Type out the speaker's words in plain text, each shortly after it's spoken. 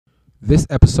This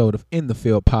episode of In the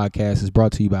Field podcast is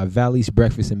brought to you by Valley's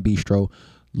Breakfast and Bistro,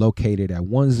 located at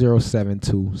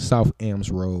 1072 South Ames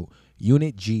Road,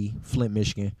 Unit G, Flint,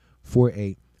 Michigan,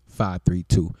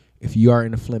 48532. If you are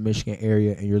in the Flint, Michigan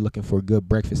area and you're looking for good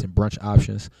breakfast and brunch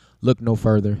options, look no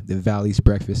further than Valley's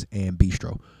Breakfast and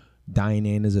Bistro.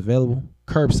 Dine-in is available,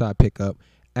 curbside pickup,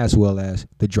 as well as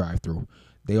the drive-thru.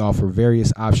 They offer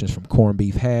various options from corned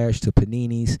beef hash to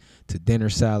paninis to dinner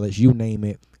salads. You name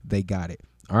it, they got it.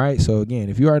 All right, so again,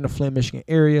 if you are in the Flint, Michigan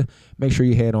area, make sure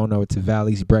you head on over to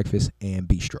Valley's Breakfast and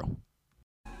Bistro.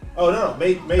 Oh no,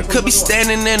 May could be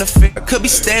standing in a fit. I could be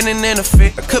standing in a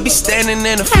fit. I could be standing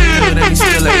in a fit. And he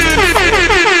still ain't.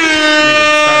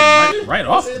 Right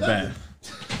off the bat.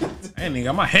 I ain't even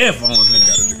got my headphones in.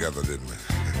 Got it together, didn't we?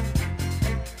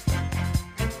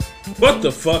 What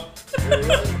the fuck?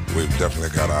 We've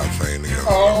definitely got our thing together.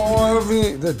 Oh,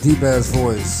 the deep ass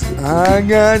voice. I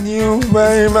got you,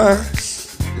 baby.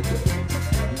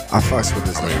 I fucks with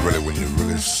this. I mean, really, when you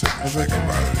really sit and think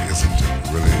about it, it's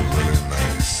really, really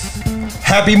nice.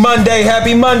 Happy Monday,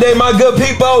 my good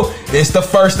people. It's the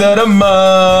first of the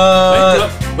month.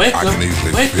 Wake I up, can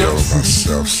easily wake feel up.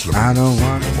 myself slipping. I don't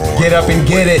want it. more Get up and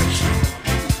get it.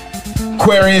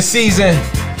 Aquarius season.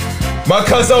 My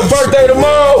cousin's birthday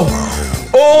tomorrow.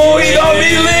 Oh, he gonna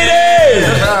be lit.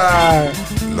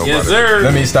 Nobody, Yes, sir.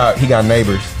 Let me stop. He got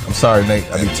neighbors. I'm sorry, Nate.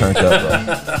 I be turned up,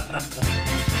 bro.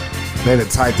 They the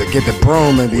type to get the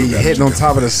broom and be hitting on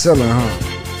top of the ceiling, huh?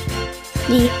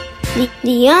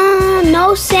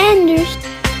 No Sanders.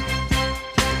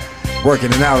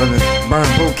 Working it out in the burn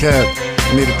boot camp. I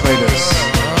need to play this.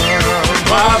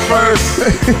 My first,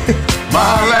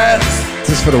 my last,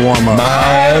 Just for the warm up.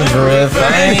 my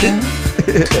everything.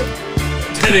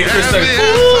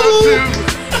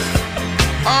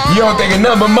 You don't think of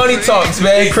nothing but money talks,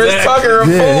 man. Chris Exactly. Tucker a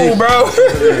Yeah, fool, bro.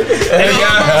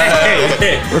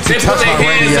 They put their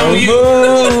hands on you.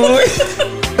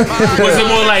 Was it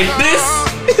more like this?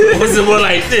 Or was it more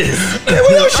like this?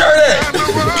 Where your shirt at?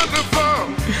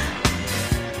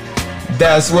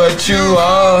 That's what you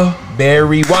are,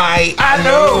 Barry White. I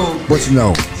know. What you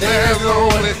know?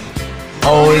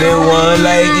 Only one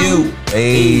like you.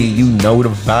 Hey, you know the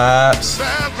vibes.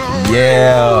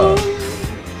 Yeah.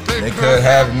 They could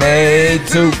have made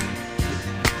two.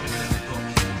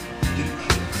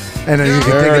 And then you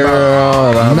can think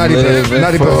about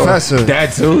Nutty Professor.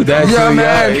 That too, that Yeah, too.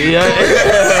 man. Yeah.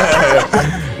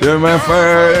 You're my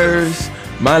first,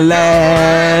 my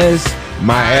last,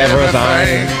 my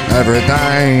everything.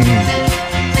 Everything.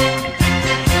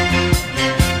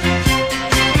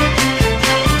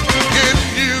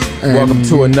 Welcome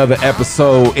to another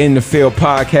episode in the Field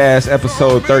podcast,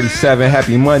 episode 37.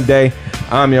 Happy Monday.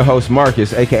 I'm your host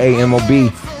Marcus, aka MOB,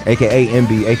 aka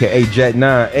MB, aka Jet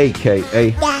 9,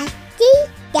 aka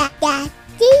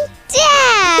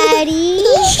Daddy.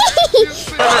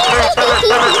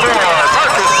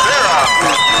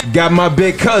 got my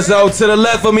big cuzzo to the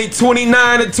left of me,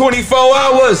 29 to 24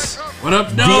 hours. What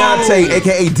up, no? Deontay,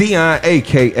 aka Dion,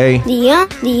 aka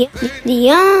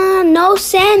No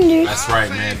Sanders. That's right,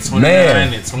 man. 29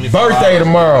 man. and 24 Birthday hours.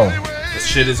 tomorrow. This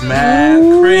shit is mad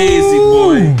crazy,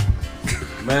 boy.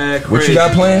 Mad crazy. What you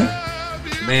got planned?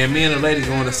 Man, me and the lady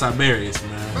going to Siberius,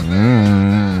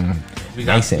 man. We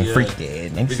got Nice and the, freaky.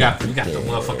 We got the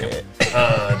motherfucking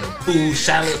the pool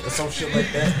chalet or some shit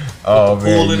like that. Oh the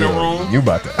man, pool in the yeah. room. You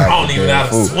about to act I don't the even know damn how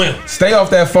to fool. swim. Stay off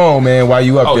that phone, man, while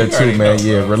you up Oh, there you too, already man. know,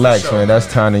 Yeah, bro. relax, For sure. man. That's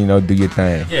time to, do your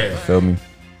thing. Yeah. Feel me?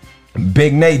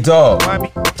 Big Nate Dog.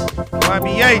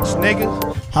 YBH,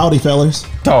 nigga. Howdy, fellas.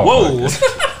 Dog. Whoa,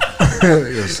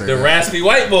 the raspy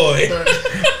white boy.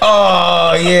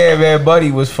 Oh, yeah, man.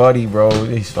 Buddy was funny, bro.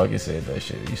 He fucking said that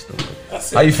shit. You stupid.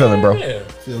 How you feeling, bro? Yeah.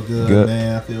 Feel good, Good.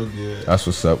 man. I feel good. That's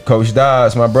what's up. Coach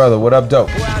Dodds, my brother. What up, dope?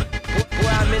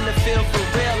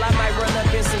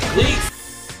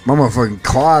 My motherfucking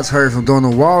quads hurt from doing the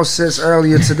wall sits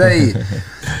earlier today.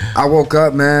 I woke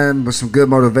up, man, with some good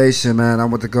motivation, man. I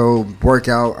went to go work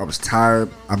out. I was tired,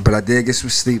 but I did get some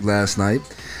sleep last night.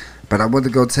 But I went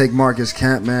to go take Marcus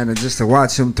Camp, man, and just to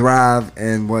watch him thrive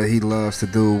and what he loves to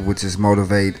do, which is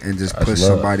motivate and just That's push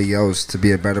love. somebody else to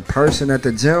be a better person at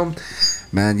the gym.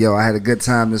 Man, yo, I had a good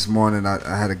time this morning. I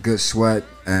had a good sweat.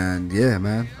 And yeah,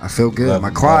 man, I feel good. Love My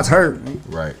it, quads love hurt.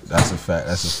 Right. That's a fact.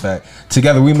 That's a fact.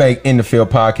 Together we make In the Field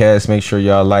podcast. Make sure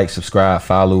y'all like, subscribe,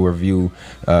 follow, review,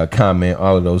 comment,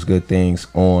 all of those good things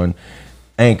on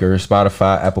Anchor,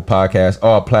 Spotify, Apple Podcasts,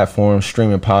 all platforms,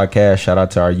 streaming podcasts. Shout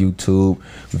out to our YouTube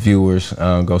viewers.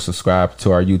 Go subscribe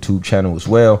to our YouTube channel as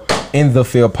well. In the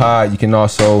Field Pod. You can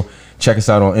also check us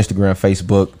out on Instagram,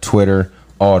 Facebook, Twitter,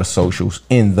 all the socials.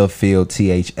 In the Field,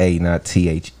 THA, not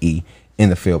THE. In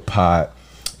the Field Pod.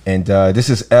 And this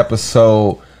is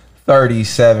episode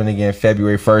 37 again,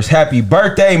 February 1st. Happy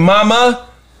birthday, mama.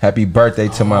 Happy birthday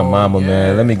to my mama,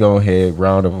 man. Let me go ahead.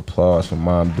 Round of applause for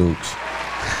Mom Dukes.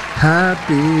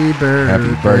 Happy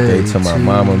birthday to my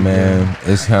mama, man.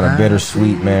 It's kind of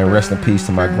bittersweet, man. Rest in peace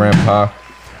to my grandpa.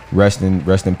 Rest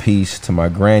in peace to my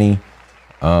granny.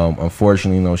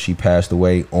 Unfortunately, she passed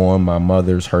away on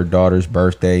her daughter's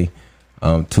birthday,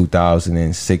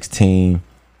 2016.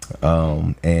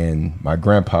 And my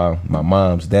grandpa, my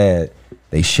mom's dad,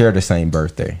 they share the same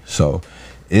birthday. So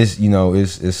it's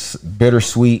it's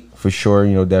bittersweet for sure.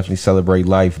 Definitely celebrate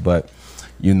life, but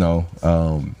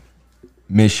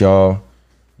miss y'all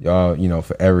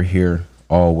forever here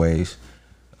always.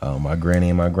 My granny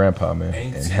and my grandpa, man.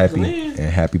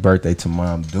 And happy birthday to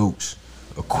Mom Dukes.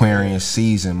 Aquarian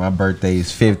season. My birthday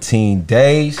is 15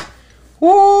 days.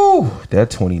 Woo!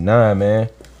 That's 29, man.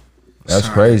 That's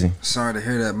crazy. Sorry to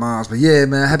hear that, Miles. But yeah,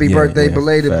 man, happy birthday,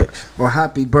 belated. Well,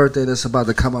 happy birthday that's about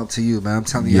to come up to you, man. I'm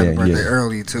telling you, happy birthday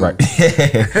early, too.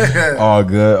 Right. all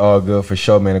good for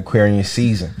sure, man. Aquarian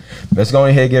season. Let's go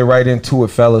ahead and get right into it,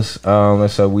 fellas.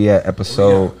 We at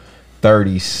episode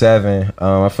 37.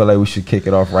 I feel like we should kick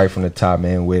it off right from the top,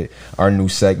 man, with our new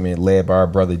segment led by our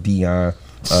brother Dion.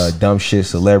 Dumb shit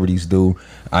celebrities do.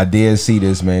 I did see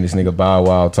this, man. This nigga Bow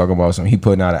Wow talking about he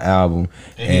putting out an album,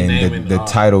 and the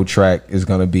title track is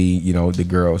gonna be the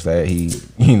girls that he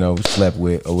slept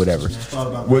with or whatever.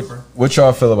 What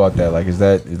y'all feel about that? Like, is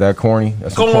that corny?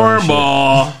 That's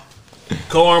cornball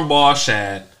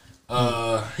Shad.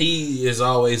 He is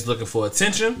always looking for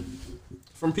attention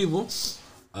from people.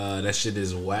 That shit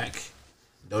is whack.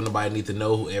 Don't nobody need to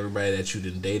know who everybody that you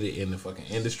done dated in the fucking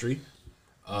industry.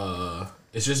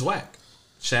 It's just whack.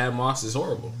 Shad Moss is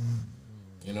horrible.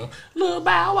 Little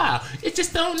Bow Wow. It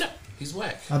just don't know. He's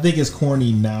whack. I think it's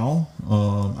corny now.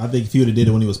 I think if he would have did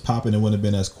it when he was popping, it wouldn't have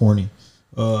been as corny.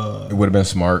 It would have been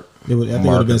smart. I think it would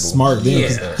have been smart then.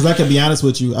 Because I can be honest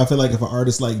with you, I feel like if an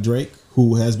artist like Drake,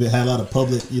 who had a lot of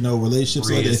public,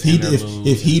 relationships, like if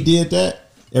he did that,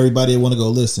 everybody would want to go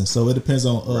listen. So it depends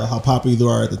on how popular you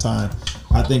are at the time.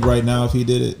 I think right now, if he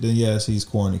did it, then yes, he's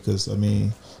corny. Because Bow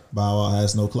Wow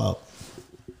has no clout.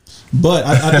 But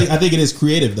I think it is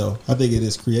creative, though. I think it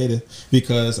is creative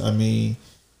because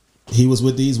he was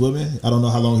with these women. I don't know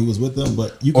how long he was with them,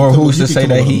 but or who's to say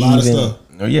that he even?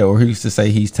 Or who's to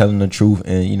say he's telling the truth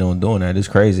and doing that? It's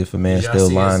crazy if a man still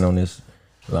lying on his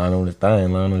thing, lying on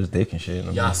his dick and shit.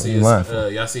 Y'all see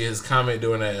his comment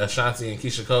during that Ashanti and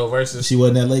Keisha Cole versus. She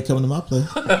wasn't that late coming to my play.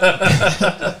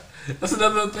 That's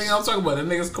another thing I'm talking about. That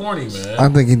nigga's corny, man. I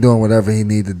think he's doing whatever he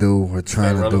need to do or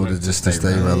trying to do to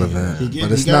stay relevant.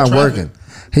 But it's not working.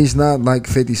 He's not like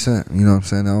 50 Cent. You know what I'm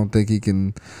saying? I don't think he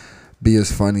can be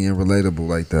as funny and relatable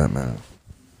like that, man.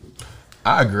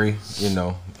 I agree.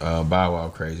 Bow Wow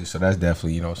crazy. So that's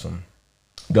definitely, some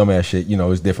dumbass shit.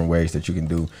 There's different ways that you can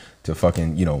do to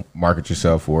fucking, market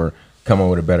yourself or come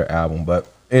up with a better album. But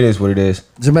it is what it is.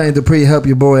 Jermaine Dupri, help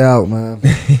your boy out, man.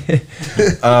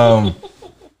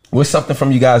 What's something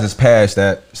from you guys' past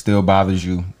that still bothers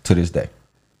you to this day?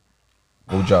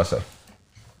 What would y'all say?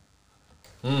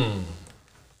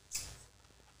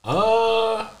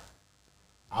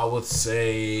 I would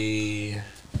say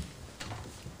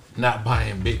not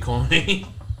buying Bitcoin.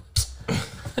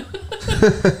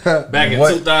 Back in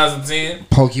 2010.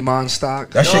 Pokemon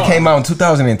stock. That shit came out in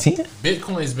 2010?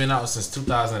 Bitcoin's been out since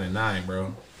 2009,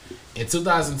 bro. In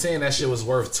 2010, that shit was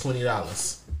worth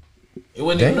 $20. It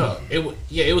wasn't even up.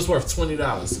 It was worth $20 in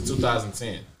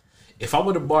 2010. If I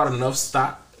would have bought enough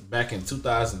stock back in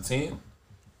 2010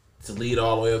 to lead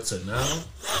all the way up to now,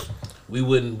 we'd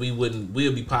be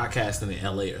podcasting in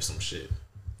LA or some shit.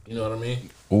 You know what I mean?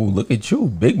 Oh, look at you,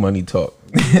 big money talk.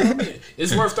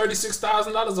 It's worth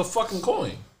 $36,000 a fucking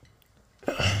coin.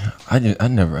 I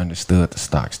never understood the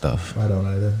stock stuff. I don't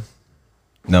either.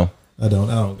 No, I don't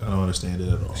understand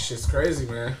it at all. Shit's crazy,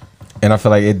 man. And I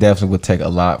feel like it definitely would take a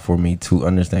lot for me to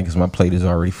understand because my plate is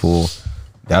already full.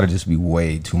 That'll just be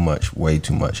way too much.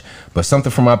 But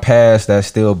something from my past that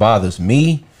still bothers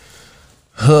me,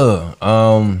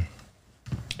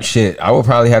 shit, I would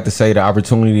probably have to say the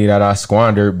opportunity that I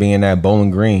squandered being at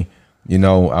Bowling Green.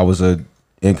 I was a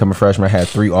incoming freshman. I had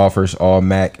 3 offers, all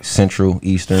MAC, Central,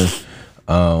 Eastern.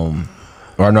 I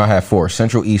had 4: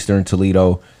 Central, Eastern,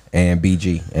 Toledo, and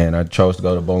BG. And I chose to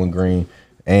go to Bowling Green.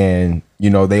 And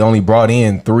they only brought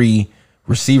in 3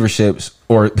 receivers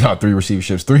on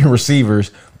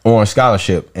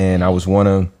scholarship, and I was one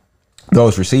of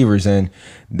those receivers. And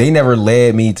they never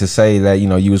led me to say that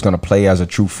you was gonna play as a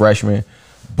true freshman,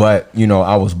 but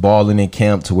I was balling in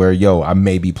camp to where I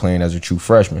may be playing as a true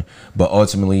freshman. But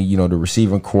ultimately, the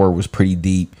receiving core was pretty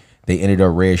deep. they ended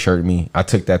up red shirting me. I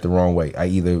took that the wrong way.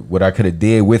 What I could have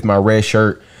did with my red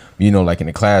shirt, like in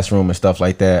the classroom and stuff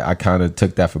like that, I kind of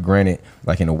took that for granted.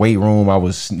 Like in the weight room, I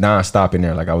was nonstop in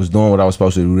there. Like I was doing what I was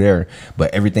supposed to do there.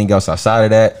 But everything else outside of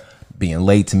that, being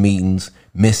late to meetings,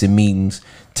 missing meetings,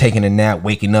 taking a nap,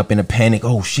 waking up in a panic.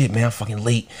 Oh shit, man, I'm fucking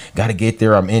late. Got to get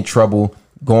there. I'm in trouble.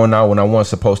 Going out when I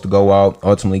wasn't supposed to go out.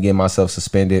 Ultimately getting myself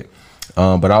suspended.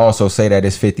 But I also say that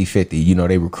it's 50-50.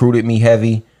 They recruited me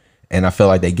heavy, and I feel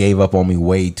like they gave up on me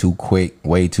way too quick,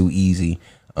 way too easy,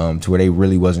 to where they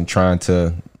really wasn't trying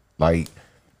to, like,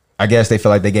 I guess they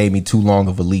feel like they gave me too long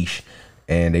of a leash,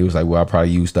 and they was like, well, I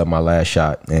probably used up my last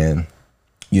shot. And,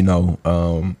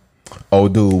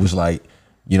 old dude was like,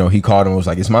 he called him and was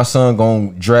like, is my son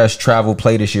going to dress, travel,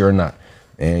 play this year or not?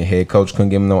 And head coach couldn't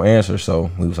give him no answer. So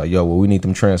he was like, yo, well, we need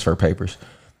them transfer papers.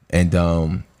 And,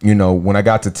 when I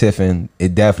got to Tiffin,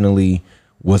 it definitely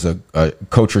was a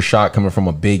culture shock coming from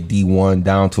a big D1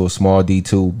 down to a small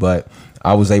D2. But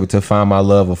I was able to find my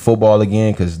love of football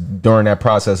again, because during that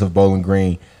process of Bowling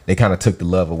Green, they kind of took the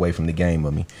love away from the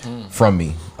game from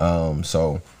me.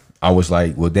 So I was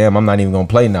like, well, damn, I'm not even going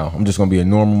to play now. I'm just going to be a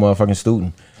normal motherfucking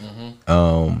student.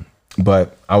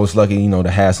 But I was lucky,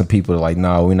 to have some people like,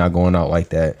 nah, we're not going out like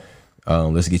that.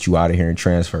 Let's get you out of here and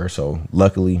transfer. So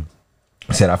luckily,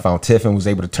 I said I found Tiffin, was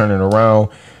able to turn it around.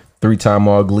 3-time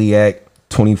All-GLIAC,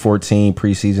 2014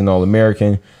 preseason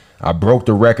All-American. I broke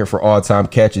the record for all-time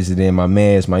catches, and then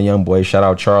my young boy, shout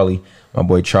out Charlie, my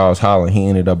boy Charles Holland, he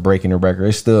ended up breaking the record.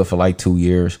 It stood for like 2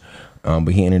 years, but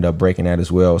he ended up breaking that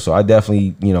as well. So I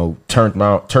definitely, turned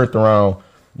around,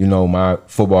 my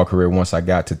football career once I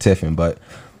got to Tiffin. But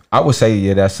I would say,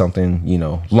 yeah, that's something,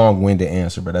 long-winded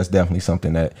answer, but that's definitely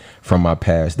something that from my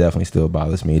past definitely still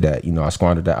bothers me, that, I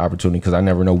squandered that opportunity because I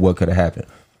never know what could have happened.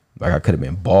 Like I could have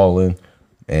been balling,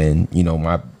 and,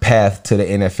 my path to the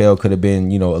NFL could have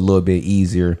been, a little bit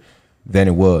easier than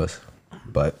it was.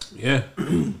 But yeah,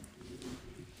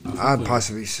 I'd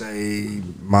possibly say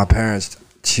my parents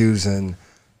choosing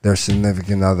their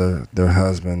significant other, their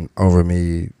husband, over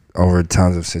me, over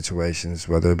tons of situations,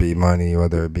 whether it be money,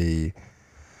 whether it be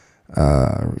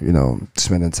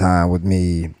spending time with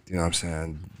me, what I'm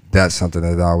saying? That's something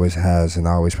that always has and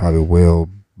always probably will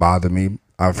bother me.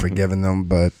 I've forgiven them,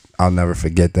 but I'll never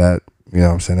forget that. What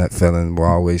I'm saying? That feeling will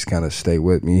always kind of stay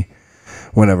with me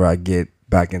whenever I get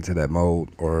back into that mode,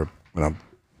 or when I'm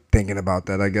thinking about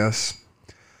that, I guess.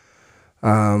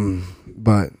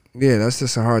 But yeah, that's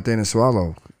just a hard thing to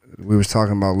swallow. We was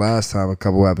talking about last time, a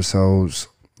couple episodes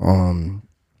on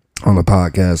the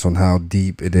podcast, on how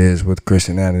deep it is with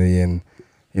Christianity and,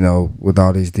 with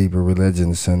all these deeper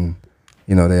religions. And,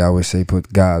 they always say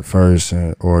put God first,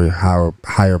 or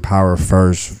higher power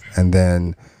first, and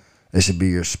then it should be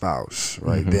your spouse,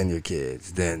 right? Then your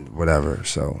kids, then whatever.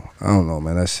 So I don't know,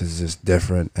 man. That's just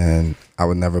different. And I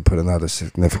would never put another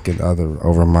significant other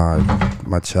over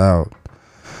my child.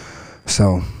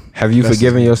 So have you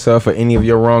forgiven yourself for any of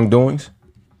your wrongdoings?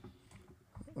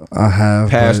 I have.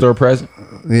 Past or present?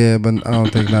 Yeah, but I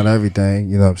don't think not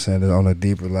everything, what I'm saying, on a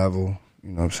deeper level.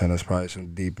 What I'm saying? There's probably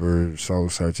some deeper soul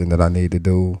searching that I need to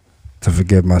do to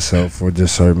forgive myself for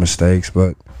just certain mistakes.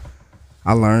 But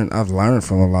I've learned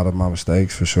from a lot of my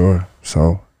mistakes for sure.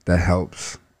 So that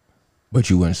helps. But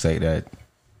you wouldn't say that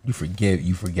you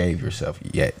forgave yourself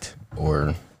yet,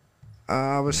 or?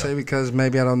 I would say because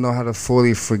maybe I don't know how to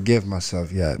fully forgive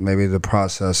myself yet. Maybe the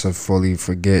process of fully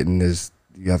forgetting is,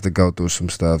 you have to go through some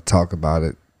stuff, talk about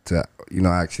it to,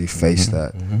 actually face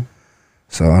that.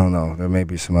 So I don't know. There may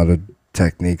be some other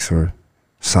techniques or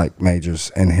psych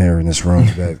majors in here in this room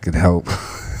that could help.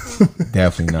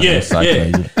 Definitely not a psych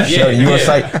major. Sheldon, you a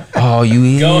psych? Oh, you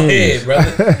is. Go ahead,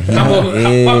 brother.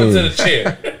 I'm popping to the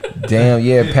chair. Damn,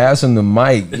 yeah, pass him the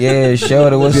mic. Yeah,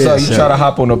 Sheldon, what's up? You try to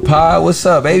hop on the pod? What's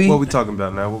up, baby? What we talking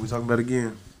about now? What we talking about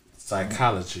again?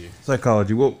 Psychology.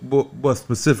 What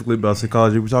specifically about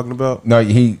psychology we talking about? No,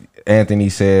 Anthony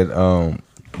said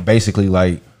basically,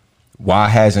 like, why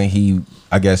hasn't he,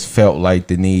 I guess, felt like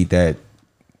the need that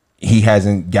he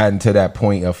hasn't gotten to that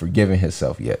point of forgiving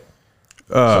himself yet?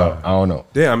 So, I don't know.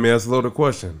 Yeah, I mean, that's a loaded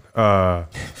question.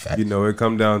 It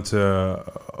come down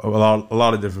to a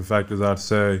lot of different factors. I'd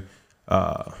say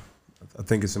I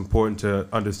think it's important to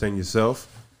understand yourself.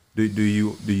 Do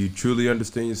you truly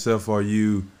understand yourself? Are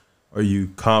you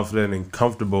confident and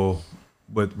comfortable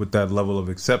with that level of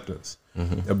acceptance?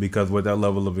 Because with that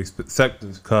level of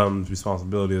acceptance comes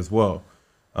responsibility as well.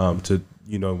 When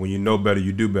you know better,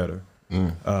 you do better.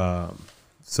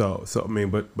 So I mean,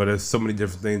 but there's so many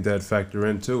different things that factor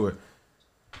into it.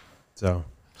 So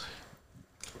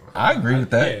I agree with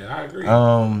that. Yeah, I agree.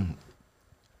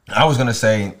 I was gonna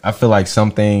say, I feel like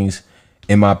some things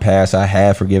in my past I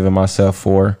have forgiven myself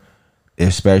for,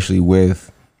 especially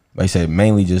with, like I said,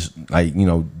 mainly just like, you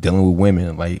know, dealing with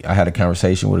women. Like I had a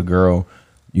conversation with a girl,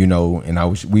 you know, and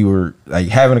we were like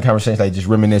having a conversation, like just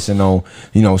reminiscing on,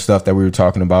 you know, stuff that we were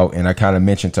talking about. And I kind of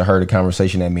mentioned to her the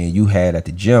conversation that me and you had at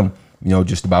the gym, you know,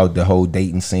 just about the whole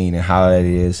dating scene and how that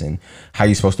is and how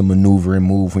you're supposed to maneuver and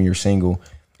move when you're single.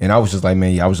 And I was just like,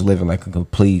 man, I was living like a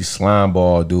complete slime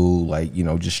ball, dude. Like, you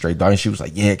know, just straight down. And she was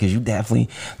like, yeah, because you definitely,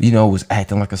 you know, was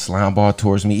acting like a slime ball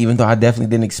towards me, even though I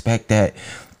definitely didn't expect that.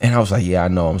 And I was like, yeah, I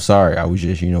know. I'm sorry. I was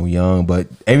just, you know, young. But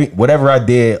whatever I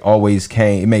did always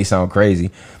came. It may sound crazy.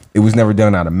 It was never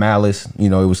done out of malice. You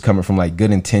know, it was coming from like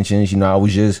good intentions. You know, I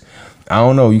was just, I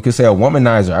don't know, you could say a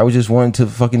womanizer. I was just wanting to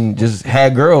fucking just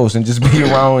have girls and just be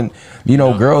around, you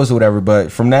know, girls or whatever.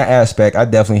 But from that aspect, I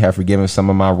definitely have forgiven some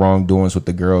of my wrongdoings with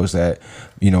the girls that,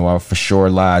 you know, I for sure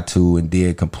lied to and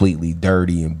did completely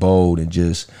dirty and bold and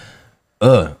just,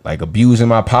 like abusing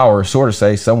my power, sort of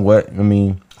say somewhat. I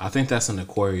mean, I think that's an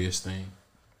Aquarius thing.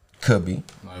 Could be.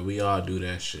 Like we all do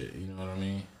that shit. You know what I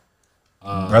mean?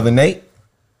 Brother Nate,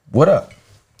 what up?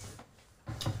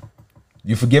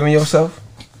 You forgiving yourself?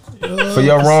 For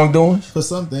your wrongdoings? For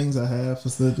some things I have, for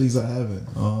some things I haven't.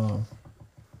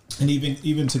 And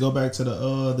even to go back to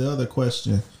the other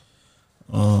question,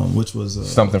 which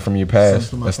was something from your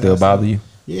past that still bother you?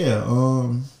 Yeah,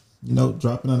 you know,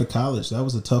 dropping out of college, that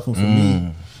was a tough one for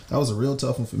me. That was a real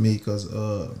tough one for me because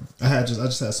I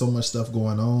just had so much stuff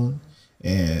going on,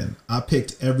 and I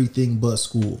picked everything but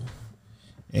school.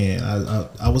 And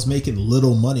I was making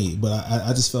little money, but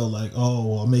I just felt like, oh,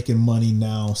 well, I'm making money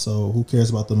now, so who cares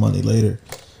about the money later?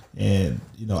 And,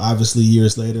 you know, obviously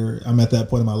years later, I'm at that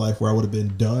point in my life where I would have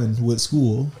been done with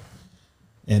school.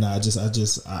 And I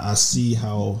see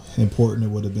how important it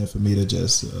would have been for me to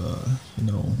just, you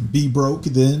know, be broke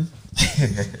then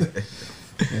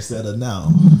instead of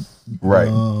now.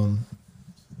 Right.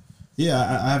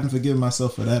 Yeah, I haven't forgiven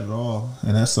myself for that at all.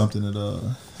 And that's something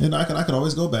that, you know, I could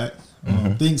always go back.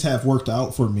 Things have worked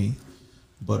out for me,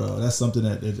 but that's something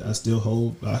that I still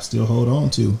hold on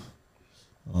to.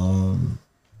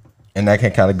 And that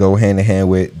can kind of go hand in hand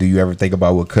with, do you ever think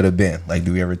about what could have been? Like,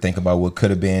 do you ever think about what could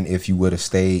have been if you would have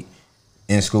stayed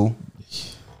in school?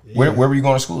 Yeah. Where were you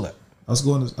going to school at? I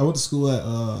went to school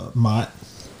at Mott,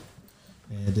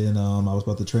 and then I was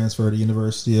about to transfer to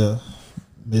University of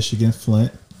Michigan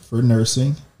Flint for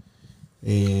nursing.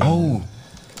 And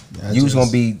you was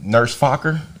gonna be Nurse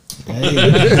Fokker? Hey,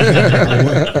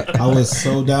 I was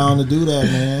so down to do that,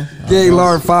 man.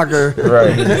 Gaylord Fokker.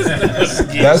 Right.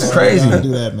 That's crazy. To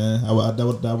do that, man.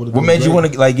 That would. What made you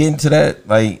want to like get into that?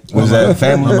 Like, was that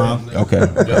family? My mom. Okay.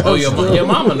 Your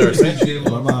mom a nurse, ain't she?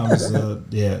 My mom is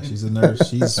she's a nurse.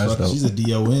 She's a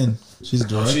DON. She's a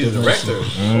director. She's a director.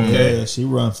 Okay. Yeah, she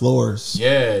run floors.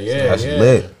 Yeah. That's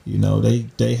lit. You know,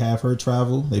 they have her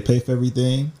travel. They pay for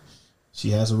everything.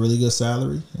 She has a really good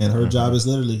salary, and her job is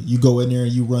literally you go in there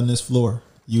and you run this floor.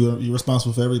 You're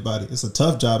responsible for everybody. It's a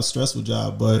tough job, a stressful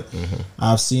job, but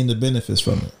I've seen the benefits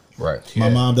from it. Right. My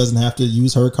mom doesn't have to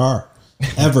use her car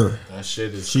ever. That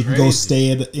shit is She crazy. can go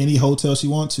stay at any hotel she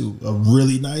wants to, a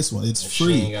really nice one. It's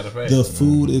free. She ain't gotta pay. The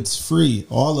food, it's free.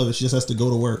 All of it. She just has to go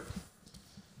to work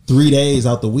 3 days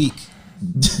out the week.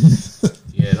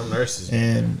 Yeah, them nurses.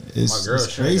 And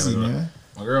it's crazy, man.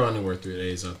 My girl only worked 3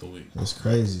 days out the week. It's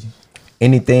crazy.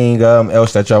 Anything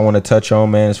else that y'all want to touch on,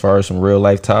 man, as far as some real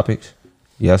life topics?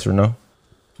 Yes or no?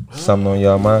 Something on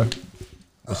y'all mind?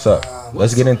 What's up?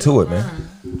 Let's get into it, man.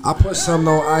 I put something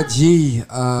on IG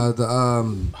a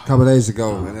couple days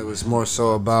ago, and it was more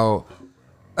so about.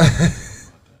 I'll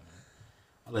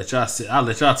let y'all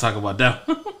talk about that.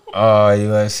 Oh, you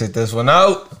want to sit this one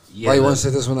out? Yeah, Why you want to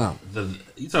sit this one out?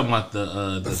 You talking about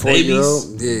the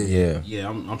 4-year-old? babies? Yeah.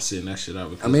 I'm sitting that shit out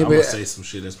because I mean, I'm gonna say some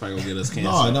shit that's probably gonna get us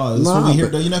canceled. No,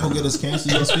 you're not gonna get us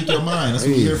canceled. You're gonna speak your mind. That's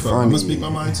what we're here for. I'm gonna speak my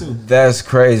mind too. That's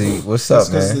crazy. What's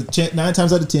up, man? 9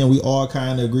 times out of 10, we all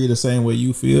kind of agree the same way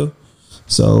you feel.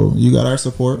 So you got our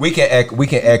support. We can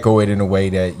echo it in a way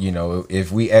that, you know,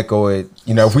 if we echo it,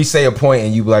 you know, if we say a point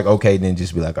and you be like, okay, then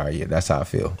just be like, all right, yeah, that's how I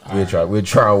feel. We'll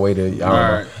try a way to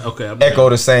echo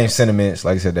the same sentiments,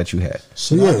 like I said, that you had.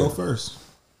 Should I go first?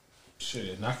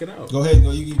 Shit, knock it out. Go ahead.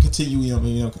 You can continue. You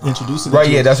know, introducing. Right.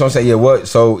 Yeah, that's what I'm saying. Yeah. What?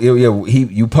 So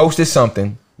you posted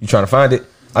something. You trying to find it?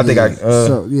 I think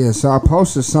So I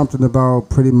posted something about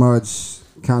pretty much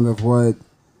kind of what.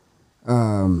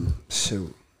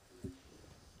 Shoot.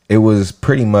 It was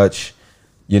pretty much,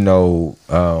 you know.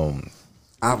 I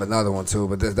have another one too,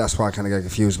 but that's why I kind of got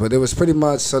confused. But it was pretty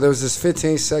much, so there was this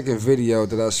 15-second video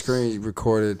that I screen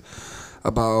recorded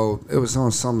about, it was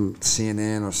on some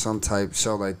CNN or some type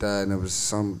show like that, and it was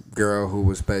some girl who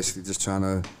was basically just trying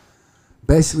to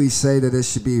basically say that it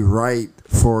should be right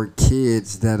for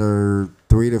kids that are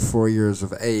 3 to 4 years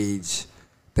of age.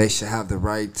 They should have the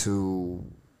right to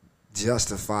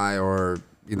justify or,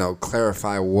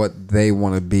 clarify what they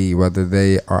want to be, whether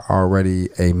they are already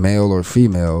a male or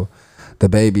female. The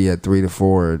baby at 3 to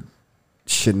 4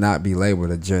 should not be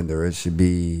labeled a gender. It should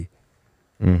be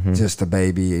just a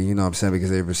baby. You know what I'm saying? Because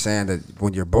they were saying that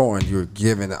when you're born, you're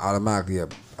given automatically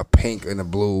a pink and a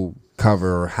blue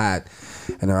cover or hat,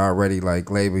 and they're already like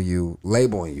labeling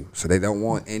you. So they don't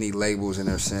want any labels, and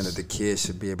they're saying that the kids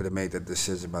should be able to make that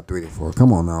decision by 3 to 4.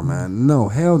 Come on now, man. No,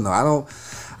 hell no.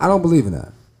 I don't believe in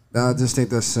that. I just think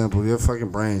that's simple. Your fucking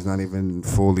brain's not even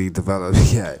fully developed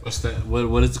yet. What's that?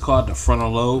 What is it called? The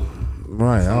frontal lobe.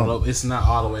 Right. Frontal lobe. It's not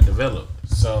all the way developed.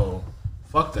 So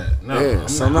fuck that. No. Yeah.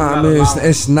 It's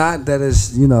not that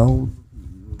it's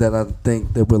that I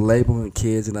think that we're labeling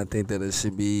kids, and I think that it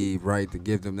should be right to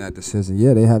give them that decision.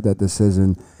 Yeah, they have that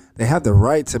decision. They have the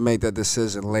right to make that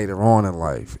decision later on in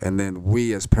life, and then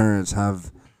we as parents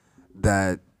have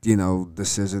that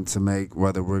decision to make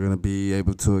whether we're going to be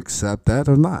able to accept that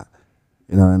or not.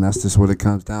 And that's just what it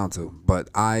comes down to. But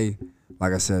like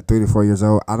I said, 3 to 4 years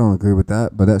old, I don't agree with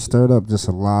that. But that stirred up just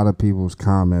a lot of people's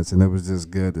comments, and it was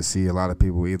just good to see a lot of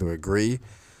people either agree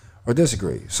or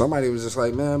disagree. Somebody was just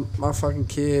like, man, my fucking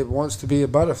kid wants to be a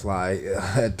butterfly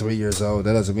at 3 years old.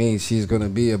 That doesn't mean she's going to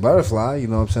be a butterfly. You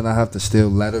know what I'm saying? I have to still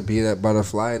let her be that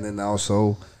butterfly, and then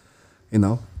also,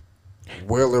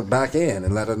 wheel her back in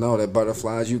and let her know that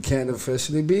butterflies, you can't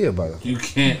officially be a butterfly. You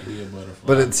can't be a butterfly.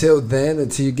 But until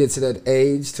you get to that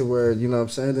age to where,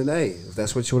 then hey, if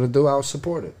that's what you want to do, I'll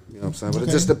support it. You know what I'm saying? But it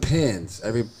just depends.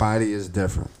 Everybody is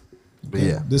different. But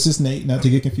okay. yeah. This is Nate, not to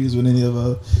get confused with any of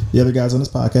the other guys on this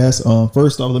podcast.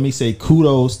 First off, let me say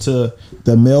kudos to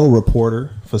the male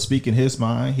reporter for speaking his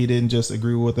mind. He didn't just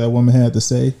agree with what that woman had to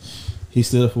say. He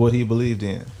stood for what he believed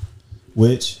in.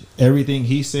 Which everything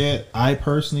he said, I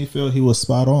personally feel he was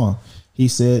spot on. He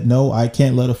said, no, I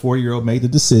can't let a 4-year-old make the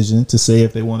decision to say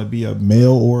if they want to be a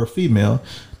male or a female.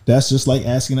 That's just like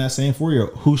asking that same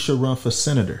 4-year-old who should run for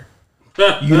senator.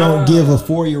 You don't give a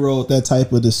 4-year-old that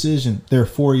type of decision. They're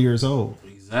 4 years old.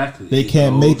 Exactly. They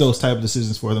can't make those type of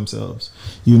decisions for themselves.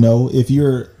 If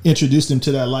you're introduced them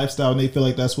to that lifestyle and they feel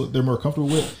like that's what they're more comfortable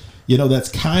with, that's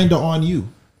kind of on you.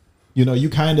 You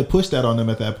kind of push that on them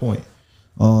at that point.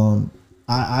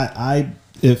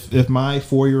 If my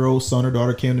 4-year-old son or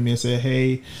daughter came to me and said,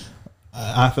 hey,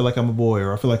 I feel like I'm a boy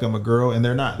or I feel like I'm a girl, and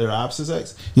they're not, they're opposite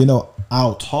sex,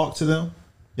 I'll talk to them.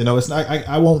 It's not,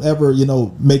 I won't ever,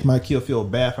 make my kid feel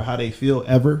bad for how they feel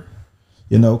ever,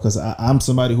 because I'm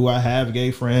somebody who I have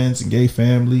gay friends and gay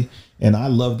family, and I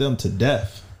love them to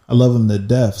death. I love them to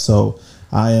death. So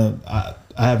I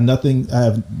have nothing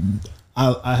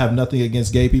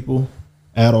against gay people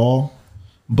at all.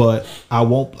 But I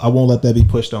won't let that be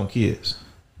pushed on kids.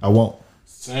 I won't.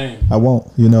 Same. I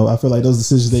won't. I feel like those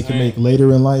decisions they can make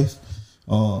later in life.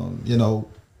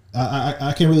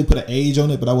 I can't really put an age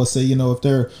on it, but I would say, if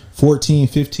they're 14,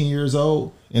 15 years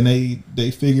old and they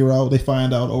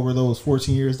find out over those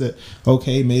 14 years that,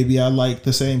 okay, maybe I like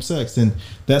the same sex, and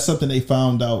that's something they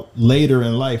found out later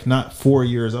in life, not 4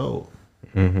 years old.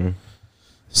 Mm-hmm.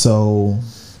 So,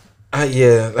 I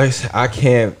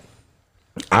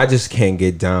just can't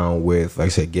get down with, like I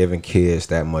said, giving kids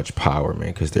that much power, man,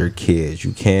 because they're kids.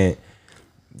 You can't,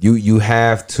 you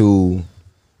have to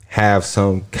have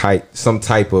some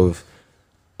type of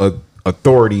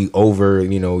authority over,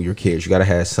 your kids. You got to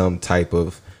have some type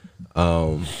of,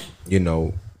 for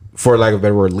lack of a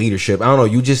better word, leadership. I don't know.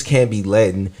 You just can't be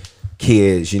letting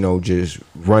kids, just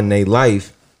run their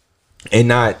life and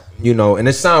not, and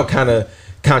it sounds kind of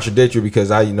contradictory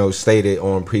because I, stated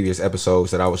on previous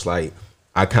episodes that I was like,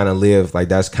 I kind of lived like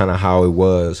that's kind of how it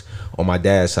was on my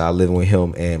dad's side, living with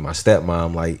him and my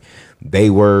stepmom. Like they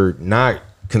were not,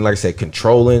 like I said,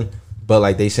 controlling, but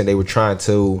like they said they were trying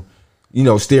to,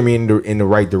 steer me in the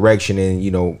right direction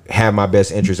and, have my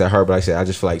best interest at heart. But like I said, I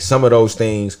just feel like some of those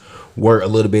things were a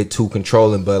little bit too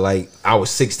controlling. But like I was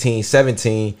 16,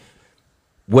 17.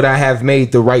 Would I have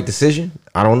made the right decision?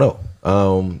 I don't know.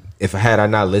 If I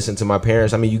not listened to my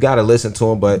parents, I mean, you got to listen to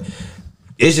them, but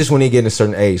it's just when they get in a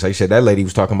certain age. Like I said, that lady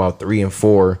was talking about 3 and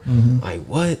 4. Mm-hmm. Like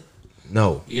what?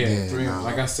 No. Yeah, 3.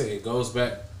 Like I said, it goes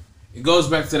back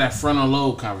to that frontal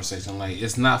lobe conversation. Like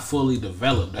it's not fully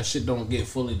developed. That shit don't get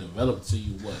fully developed till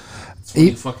you what?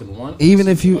 21? Even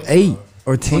if you 8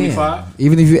 or 10. 25?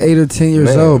 Even if you're 8 or 10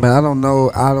 years old, man. I don't know.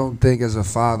 I don't think as a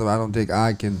father, I don't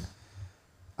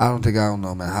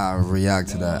know, man, how I would react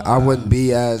to that. I wouldn't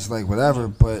be as like whatever,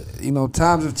 but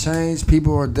times have changed.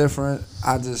 People are different.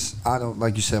 I don't,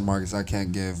 like you said, Marcus, I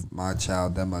can't give my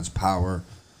child that much power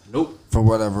Nope. For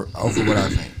whatever, over what I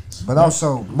think. But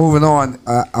also, moving on,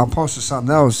 I posted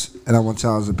something else, and I want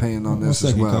y'all's opinion on this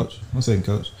as well. One second,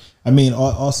 Coach. I mean,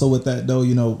 also with that though,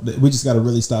 you know, we just got to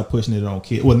really stop pushing it on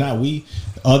kids. Well, not we.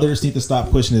 Others need to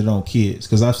stop pushing it on kids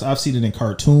because I've seen it in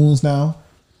cartoons now.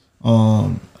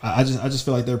 I just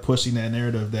feel like they're pushing that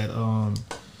narrative that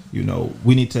you know,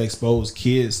 we need to expose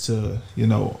kids to you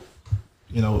know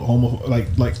homo like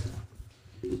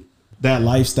that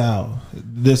lifestyle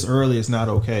this early is not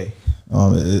okay.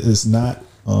 It's not.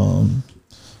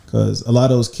 Because a lot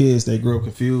of those kids, they grow up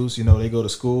confused. You know, they go to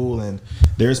school and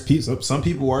there's people. Some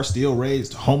people are still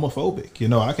raised homophobic. You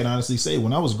know, I can honestly say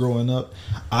when I was growing up,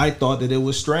 I thought that it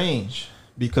was strange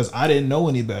because I didn't know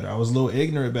any better. I was a little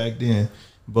ignorant back then.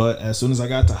 But as soon as I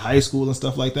got to high school and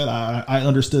stuff like that, I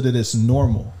understood that it's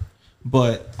normal.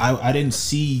 But I didn't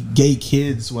see gay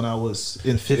kids when I was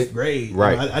in 5th grade.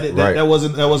 Right. You know, I didn't, that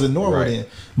wasn't normal then.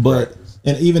 But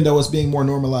and even though it's being more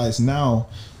normalized now,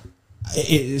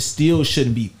 it still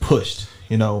shouldn't be pushed.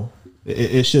 You know,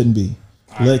 it shouldn't be.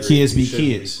 Let kids be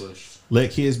kids.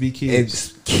 Let kids be kids.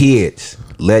 It's kids.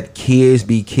 Let kids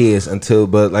be kids until.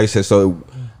 But like I said, so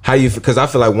how you? Because I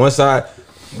feel like once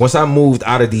I moved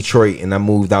out of Detroit and I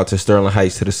moved out to Sterling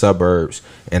Heights to the suburbs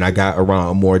and I got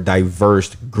around a more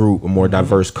diverse group, a more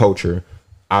diverse culture,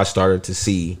 I started to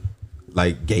see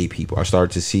like gay people. I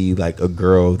started to see like a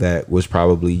girl that was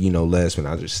probably, you know, lesbian.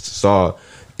 I just saw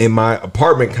in my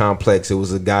apartment complex, it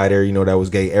was a guy there, you know, that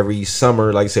was gay. Every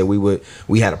summer, like I said,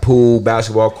 we had a pool,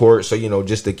 basketball court. So, you know,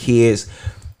 just the kids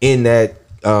in that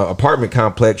apartment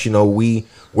complex, you know,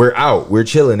 we're out, we're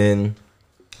chilling. And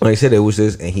like I said, it was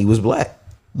this, and he was black.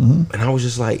 And I was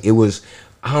just like, it was,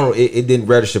 I don't know, it didn't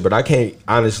register, but I can't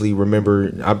honestly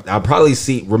remember. I probably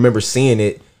remember seeing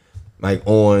it like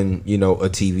on, you know, a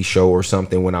TV show or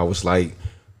something when I was like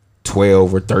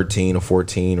 12 or 13 or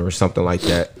 14 or something like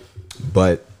that.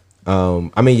 But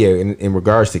I mean, yeah, in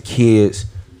regards to kids,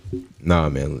 nah,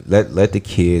 man, let the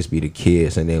kids be the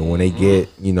kids. And then when they get,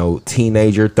 you know,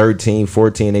 teenager, 13,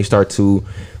 14, they start to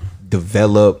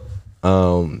develop,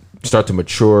 start to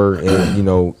mature and, you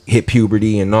know, hit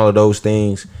puberty and all of those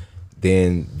things,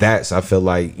 then that's, I feel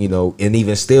like, you know, and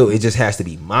even still, it just has to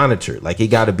be monitored. Like it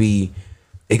gotta be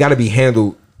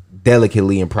handled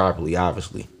delicately and properly,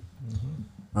 obviously.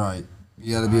 Right.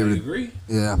 You gotta be able to agree.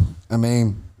 Yeah. I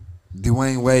mean,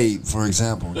 Dwayne Wade, for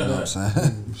example, you know what I'm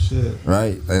saying? Shit.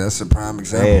 Right. Like, that's a prime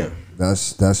example.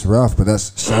 Damn. That's rough, but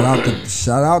that's shout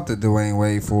out to Dwayne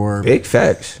Wade for big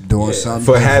facts doing something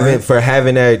for different.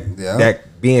 having that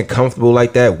being comfortable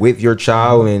like that with your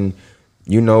child, and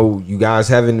you know, you guys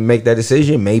having to make that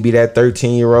decision. Maybe that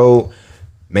 13-year-old,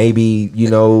 maybe, you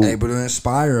know, able to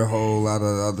inspire a whole lot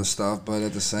of other stuff, but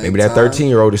at the same maybe time, that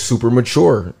 13-year-old is super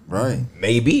mature, right?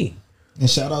 Maybe. And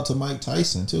shout out to Mike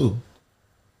Tyson too.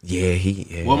 Yeah,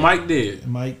 he. What Mike did?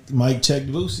 Mike checked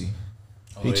Boosie.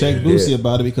 He checked Boosie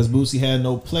about it because Boosie had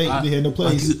no place. He had no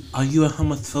place. Are you a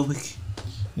homophobic?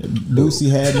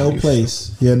 Boosie had no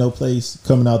place. He had no place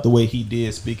coming out the way he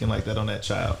did, speaking like that on that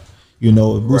child. You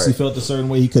know, if Boosie felt a certain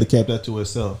way, he could have kept that to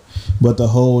himself. But the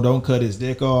whole "don't cut his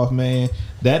dick off," man,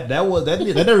 that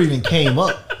never even came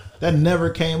up. That never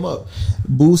came up.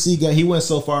 Boosie he went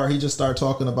so far, he just started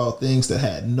talking about things that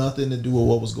had nothing to do with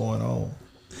what was going on.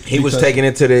 He was taking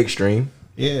it to the extreme.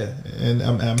 Yeah, and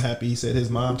I'm happy he said his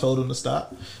mom told him to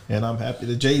stop, and I'm happy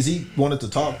that Jay-Z wanted to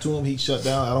talk to him. He shut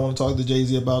down. I don't want to talk to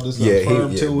Jay-Z about this.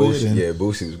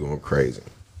 Boosie was going crazy.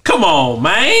 Come on,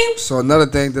 man. So another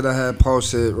thing that I had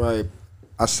posted, right,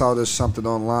 I saw this something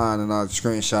online and I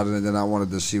screenshotted it, and then I wanted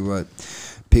to see what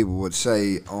people would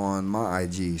say on my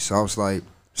IG. So I was like,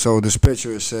 so this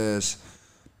picture, it says,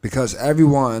 because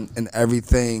everyone and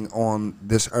everything on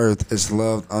this earth is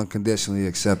loved unconditionally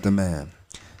except a man.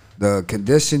 The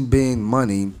condition being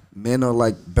money, men are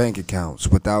like bank accounts.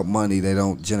 Without money, they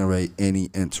don't generate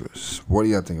any interest. What do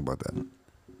y'all think about that?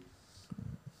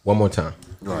 One more time.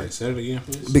 Right. Say it again,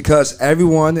 please. Because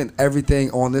everyone and everything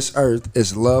on this earth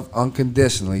is loved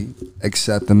unconditionally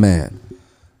except a man.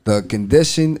 The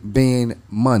condition being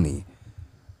money.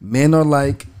 Men are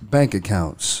like bank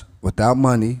accounts. Without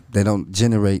money, they don't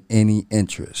generate any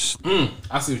interest.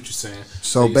 I see what you're saying.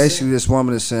 So basically, this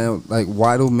woman is saying, like,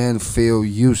 why do men feel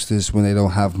useless when they don't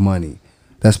have money?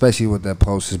 That's basically what that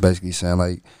post is basically saying.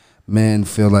 Like, men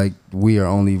feel like we are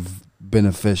only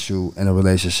beneficial in a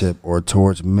relationship or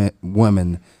towards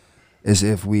women as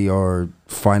if we are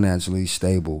financially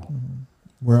stable.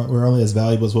 We're only as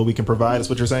valuable as what we can provide, is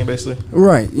what you're saying, basically?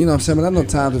 Right. You know what I'm saying? But I know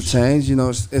times have changed. You know,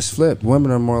 it's flipped.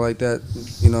 Women are more like that,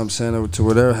 you know what I'm saying, to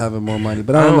where they're having more money.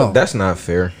 But I don't know. That's not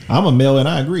fair. I'm a male and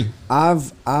I agree.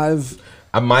 I've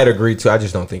I might agree too. I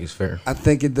just don't think it's fair. I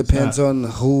think it depends on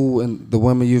who and the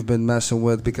women you've been messing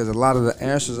with, because a lot of the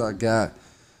answers I got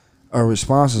or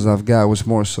responses I've got was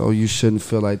more so you shouldn't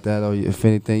feel like that, or if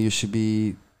anything, you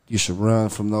should run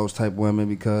from those type of women,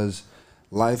 because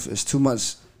life is too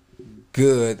much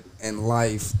good in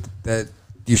life that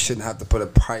you shouldn't have to put a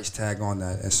price tag on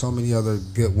that. And so many other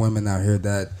good women out here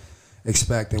that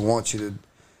expect and want you to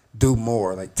do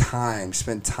more, like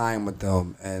spend time with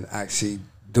them and actually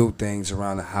do things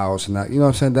around the house, and you know what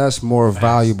I'm saying, that's more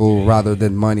valuable rather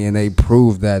than money. And they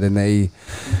prove that, and they,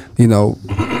 you know,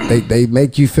 they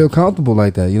make you feel comfortable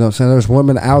like that. You know what I'm saying? There's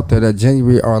women out there that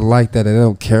genuinely are like that, and they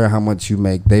don't care how much you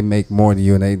make. They make more than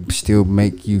you, and they still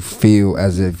make you feel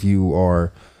as if you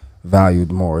are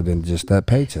valued more than just that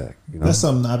paycheck. You know? That's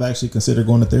something I've actually considered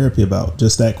going to therapy about.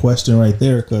 Just that question right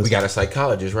there. Cause we got a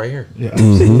psychologist right here. Yeah,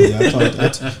 absolutely.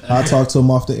 I talk to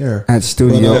him off the air at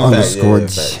studio underscore.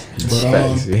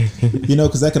 You know,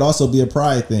 because that could also be a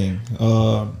pride thing.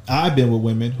 I've been with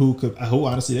women who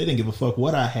honestly they didn't give a fuck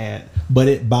what I had, but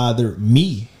it bothered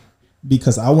me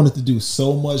because I wanted to do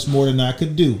so much more than I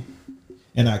could do,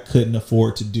 and I couldn't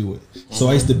afford to do it. So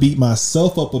I used to beat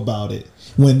myself up about it.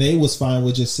 When they was fine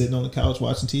with just sitting on the couch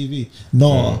watching TV.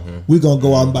 No, we're gonna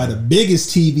go out and buy the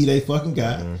biggest TV they fucking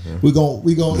got. We're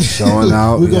gonna showing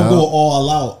out. We're gonna go all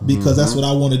out because that's what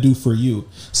I want to do for you.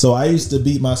 So I used to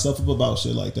beat myself up about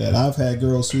shit like that. I've had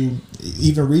girls who,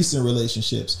 even recent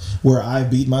relationships, where I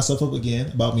beat myself up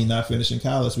again about me not finishing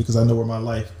college because I know where my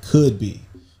life could be.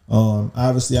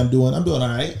 Obviously I'm doing all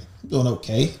right. I'm doing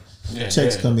okay.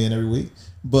 Checks come in every week,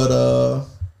 but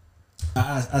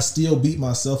I still beat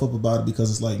myself up about it because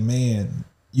it's like, man,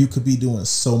 you could be doing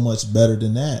so much better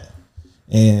than that.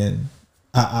 And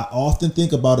I often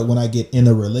think about it when I get in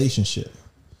a relationship,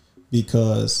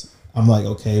 because I'm like,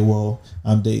 okay, well,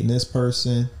 I'm dating this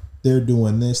person. They're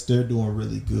doing this. They're doing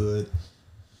really good.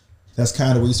 That's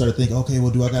kind of where you start to think, okay,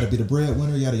 well, do I got to be the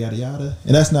breadwinner? Yada, yada, yada.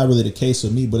 And that's not really the case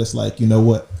with me, but it's like, you know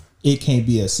what? It can't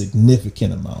be a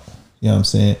significant amount. You know what I'm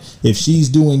saying? If she's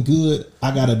doing good,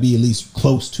 I got to be at least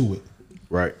close to it.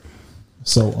 Right.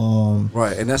 So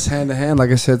right, and that's hand in hand,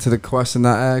 like I said, to the question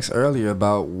I asked earlier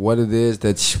about what it is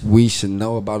that we should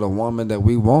know about a woman that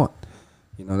we want.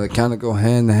 You know, they kind of go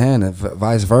hand in hand, and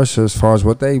vice versa as far as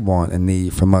what they want and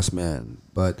need from us men.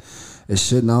 But it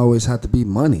shouldn't always have to be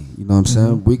money. You know what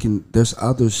I'm saying? There's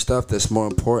other stuff that's more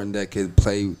important that could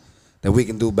play, that we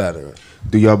can do better.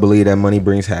 Do y'all believe that money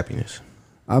brings happiness?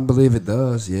 I believe it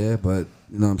does, yeah, but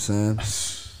you know what I'm saying?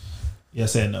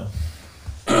 Yes and no.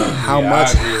 How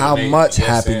much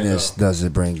happiness does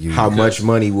it bring you? How much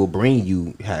money will bring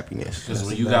you happiness? Because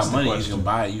when you got money, you can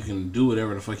buy it. You can do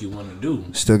whatever the fuck you want to do.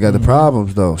 Still got the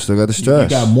problems though. Still got the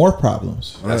stress. You got more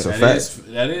problems. That's a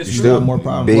fact. That is you still got more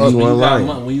problems.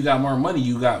 When you got more money,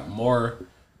 you got more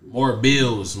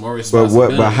bills, more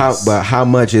responsibilities. But how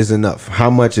much is enough? How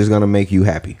much is gonna make you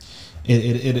happy?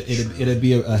 It'd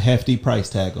be a hefty price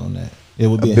tag on that. It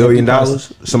would be $1 billion.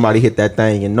 Somebody hit that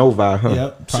thing in Novi, huh?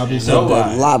 Yep, probably so.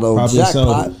 Lotto jackpot.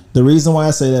 So. The reason why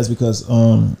I say that is because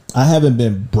I haven't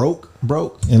been broke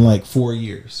in like 4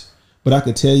 years. But I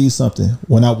could tell you something.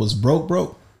 When I was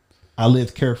broke, I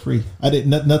lived carefree. I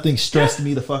didn't. Nothing stressed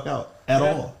me the fuck out at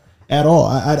all. At all.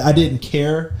 I didn't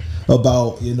care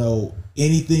about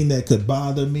anything that could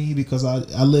bother me, because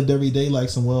I lived every day like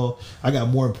I got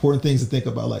more important things to think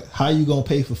about, like how you gonna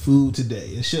pay for food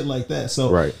today and shit like that.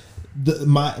 So right.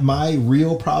 My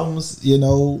real problems,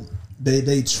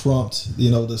 they trumped,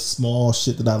 the small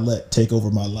shit that I let take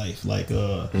over my life. Like,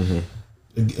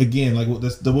 again, like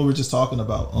what we're just talking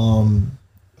about,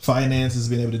 finances,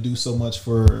 being able to do so much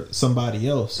for somebody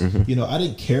else. I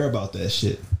didn't care about that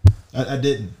shit. I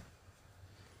didn't,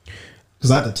 because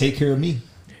I had to take care of me.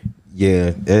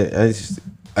 Yeah,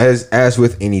 as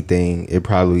with anything, it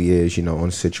probably is, on a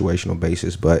situational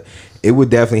basis, but it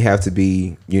would definitely have to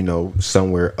be,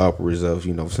 somewhere upwards of,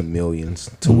 some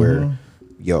millions to where,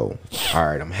 all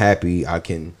right, I'm happy, I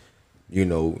can,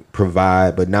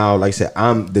 provide. But now, like I said,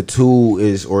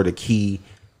 the key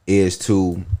is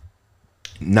to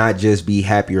not just be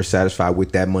happy or satisfied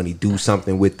with that money, do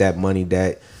something with that money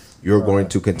that you're going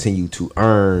to continue to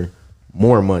earn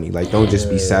more money. Like, don't just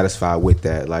be satisfied with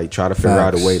that. Like, try to figure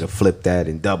out a way to flip that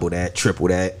and double that, triple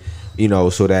that,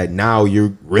 so that now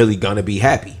you're really gonna be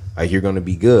happy. Like, you're gonna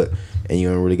be good, and you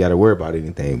don't really got to worry about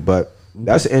anything. But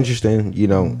that's interesting,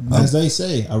 As they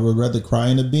say, I would rather cry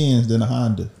in a Benz than a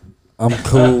Honda. I'm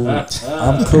cool.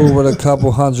 I'm cool with a couple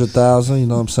 100,000. You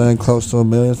know what I'm saying? Close to $1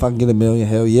 million. If I can get $1 million,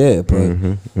 hell yeah.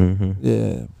 But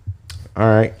yeah. All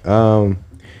right.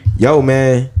 Yo,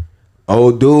 man.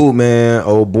 Old dude, man.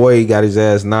 Old boy got his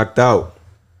ass knocked out.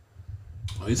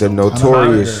 The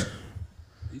Notorious.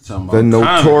 talking about The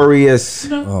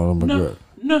Notorious. Oh my god.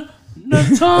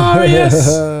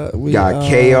 Notorious. We Got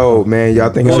KO, man.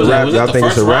 Y'all think it's a rap? Was it Y'all the think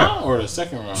it's first a rap? round or the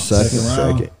second round?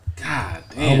 Second. God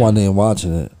I damn. wasn't even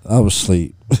watching it. I was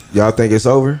asleep. Y'all think it's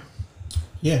over?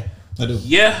 Yeah, I do.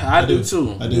 Yeah, I do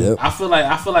too. I do. Yep. I feel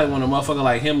like when a motherfucker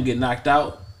like him get knocked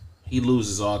out, he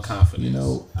loses all confidence. You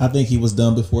know, I think he was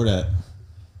done before that.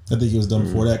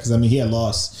 Because I mean, he had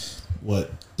lost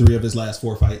 3 of his last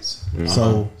 4 fights,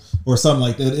 so or something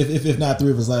like that. If not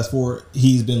 3 of his last 4,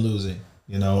 he's been losing.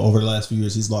 You know, over the last few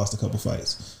years, he's lost a couple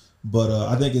fights. But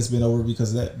I think it's been over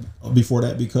because of that. Before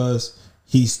that, because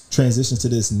he's transitioned to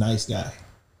this nice guy.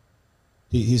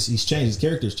 He's changed. His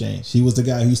character's changed. He was the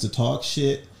guy who used to talk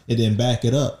shit and then back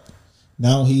it up.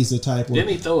 Now he's the type where...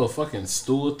 Didn't he throw a fucking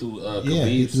stool through yeah,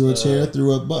 he Khabib's, threw a chair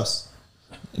through a bus.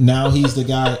 Now he's the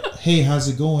guy, hey, how's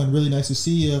it going? Really nice to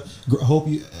see you. Hope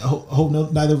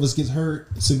neither of us gets hurt.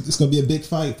 It's going to be a big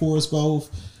fight for us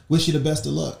both. Wish you the best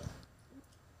of luck.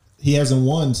 He hasn't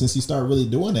won since he started really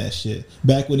doing that shit.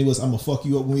 Back when he was, I'm going to fuck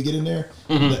you up when we get in there.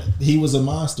 He was a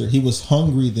monster. He was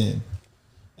hungry then.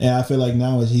 And I feel like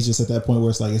now he's just at that point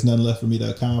where it's like, it's nothing left for me to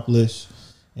accomplish.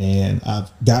 And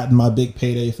I've gotten my big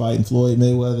payday fighting Floyd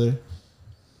Mayweather.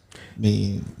 I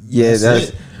mean, yeah,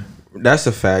 that's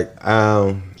a fact.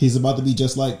 He's about to be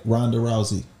just like Ronda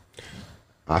Rousey.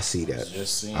 I see that.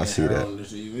 I see her that. on the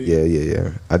TV.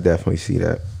 Yeah. I definitely see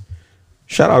that.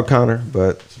 Shout out Connor,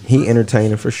 but he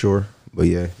entertaining for sure. But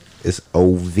yeah, it's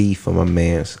OV for my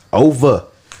mans. Over.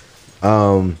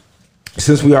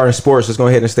 Since we are in sports, let's go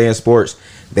ahead and stay in sports.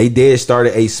 They did start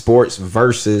a sports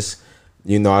versus.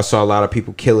 You know, I saw a lot of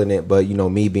people killing it, but you know,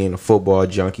 me being a football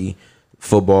junkie,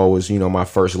 football was, you know, my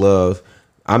first love.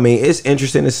 I mean, it's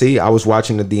interesting to see. I was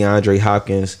watching the DeAndre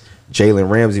Hopkins, Jalen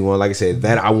Ramsey one. Like I said,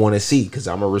 that I want to see because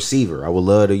I'm a receiver. I would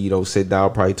love to, you know, sit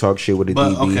down, probably talk shit with a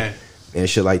DB and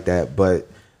shit like that. But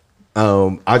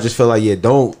I just feel like,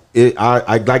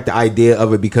 I like the idea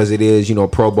of it because it is, you know,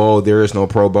 Pro Bowl. There is no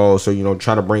Pro Bowl, so you know,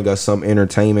 try to bring us some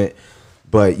entertainment.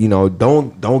 But you know,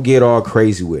 don't get all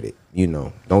crazy with it. You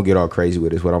know, don't get all crazy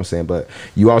with it is what I'm saying. But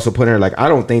you also put in there, like, I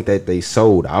don't think that they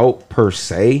sold out per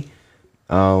se.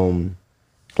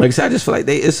 Like I said, I just feel like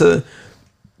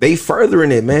they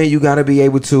furthering it, man. You got to be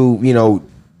able to, you know,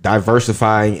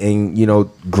 diversify and, you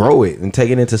know, grow it and take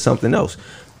it into something else.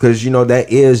 Because, you know, that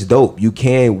is dope.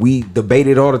 We debate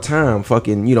it all the time.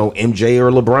 Fucking, you know, MJ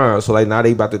or LeBron. So, like, now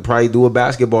they about to probably do a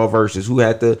basketball versus who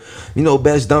had the, you know,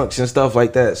 best dunks and stuff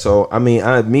like that. So, I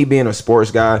mean, me being a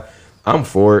sports guy, I'm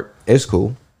for it. It's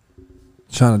cool.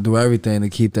 Trying to do everything to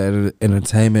keep that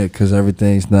entertainment because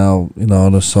everything's now, you know,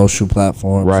 on the social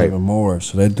platforms even more.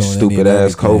 So they're doing stupid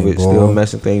ass COVID still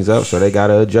messing things up. So they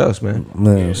gotta adjust,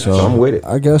 man. So I'm with it.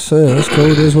 I guess it's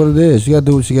cool. It is what it is. You gotta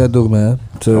do what you gotta do, man,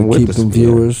 to keep them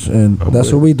viewers, and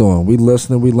that's what we doing. We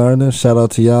listening, we learning. Shout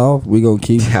out to y'all. We gonna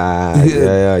keep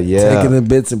taking the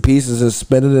bits and pieces and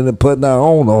spinning it and putting our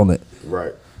own on it.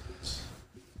 Right.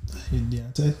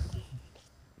 Deontay,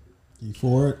 you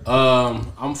for it?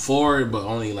 I'm for it, but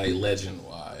only like legend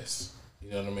wise.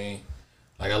 You know what I mean?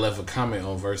 Like I left a comment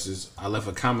on Versus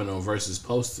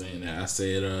posting, and I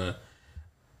said,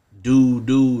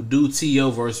 do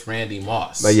T.O. versus Randy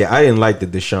Moss. But yeah, I didn't like the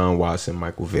Deshaun Watson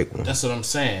Michael Vick one. That's what I'm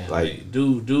saying. Like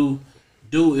do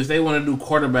if they want to do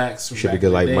quarterbacks, should be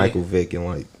good like Michael Vick and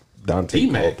like Dante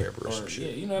Culpepper or some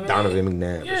shit. Yeah, you know what Donovan I mean?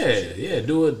 McNabb. Yeah.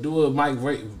 Do a Mike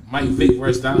Vick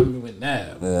versus Donovan McNabb.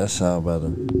 Yeah, that sound better.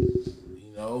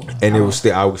 You know, and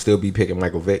I would still be picking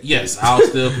Michael Vick. Yes, I'll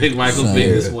still pick Michael Vick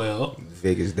as well.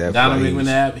 Vick is definitely Donovan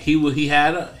McNabb. He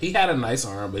had a nice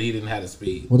arm, but he didn't have the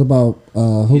speed. What about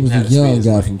who was the young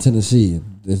guy from Tennessee?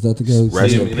 Is that the guy?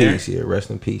 Rest in peace. Yeah, rest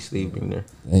in peace, Steve McNair.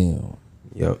 Damn.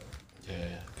 Yep. Yeah,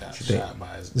 got shot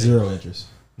by his baby. Zero interest.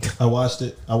 I watched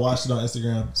it on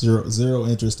Instagram. Zero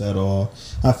interest at all.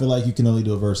 I feel like you can only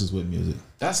do a versus with music.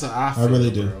 That's what I feel. I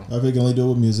really do. Bro. I think you can only do it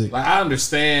with music. Like I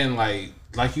understand, like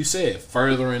you said,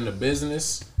 furthering the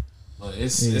business, but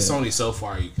it's only so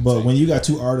far you can. But when you got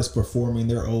two artists performing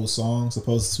their old songs,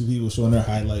 opposed to two people showing their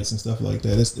highlights and stuff like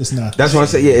that, it's not. That's what I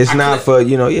say. Yeah, it's not for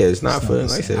it's not for. Like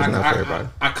I said, it's not for everybody.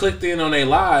 I clicked in on their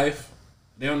live.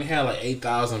 They only had like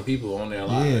 8,000 people on their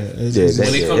live. Yeah,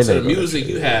 when it comes to the music,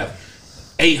 you have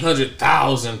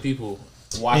 800,000 people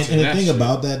watching. And the thing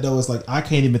about that though is like I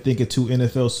can't even think of two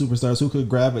NFL superstars who could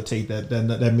gravitate that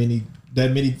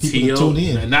many people to tune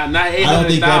in. Not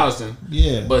 800,000.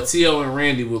 Yeah, but T.O. and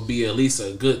Randy would be at least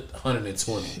a good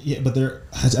 120. Yeah, but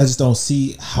I just don't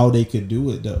see how they could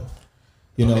do it though.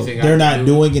 You know, they're not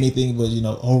doing anything, but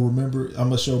remember, I'm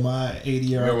gonna show my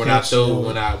 80-yard.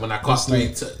 Remember when I caught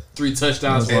three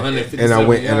touchdowns for 150. And I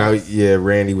went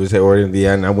Randy was there in the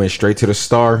end. I went straight to the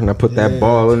star and I put that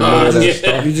ball in the middle of that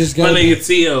star. You just got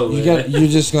you're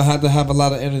just gonna have a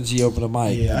lot of energy over the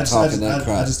mic. Yeah, I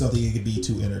just don't think it could be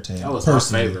too entertaining. That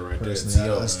was my favorite right there.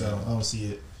 I don't see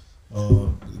it.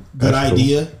 Good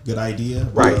idea.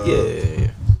 Right?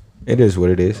 Yeah. It is what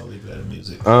it is. I'll leave that in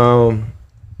music.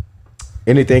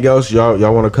 Anything else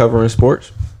y'all want to cover in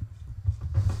sports?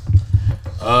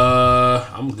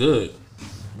 I'm good.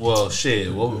 Well,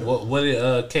 shit. What did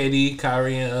KD,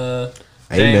 Kyrie, and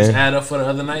James add up for the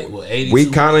other night? Well, 82.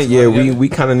 We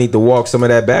kind of need to walk some of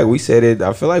that back. We said it.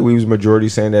 I feel like we was majority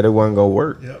saying that it wasn't gonna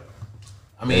work. Yep.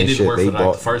 I mean, it didn't work for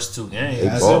the first 2 games.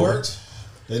 Has it worked?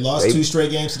 They lost 2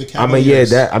 straight games to the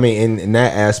Cavaliers. In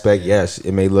that aspect, yes,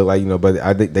 it may look like but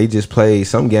I think they just played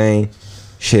some game.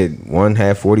 Shit, one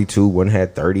had 42, one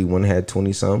had 30, one had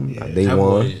 20 something. Yeah, they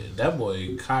won. That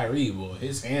boy Kyrie,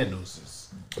 his handles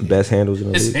is best handles in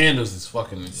the league. His handles is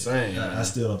fucking insane. I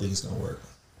still don't think it's gonna work.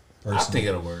 Personally. I think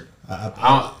it'll work. I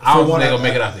don't think they'll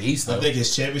make it out the East though. I think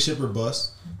it's championship or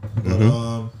bust.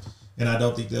 But, and I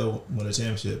don't think they'll win a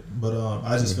championship. But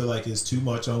I just feel like it's too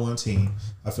much on one team.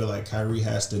 I feel like Kyrie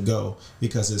has to go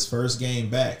because his first game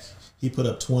back, he put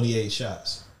up 28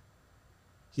 shots.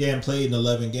 He hadn't played in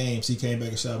 11 games. He came back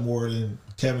and shot more than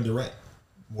Kevin Durant,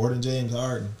 more than James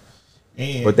Harden.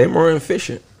 But they're more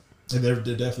efficient. And they're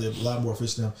definitely a lot more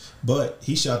efficient now. But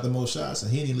he shot the most shots,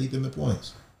 and he didn't lead them in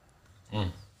points.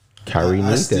 Kyrie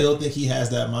I still think he has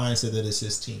that mindset that it's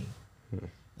his team.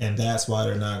 And that's why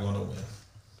they're not going to win.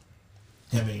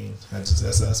 I mean, that's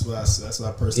what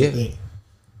I personally think.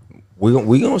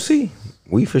 We gonna see.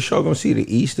 We for sure gonna see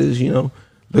the East is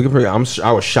looking pretty. I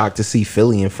was shocked to see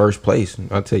Philly in first place.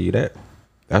 I'll tell you that.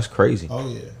 That's crazy. Oh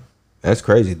yeah, that's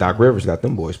crazy. Doc Rivers got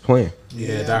them boys playing.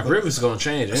 Yeah, Doc Rivers gonna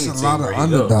change anything. A lot of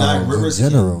underdogs Doc Rivers in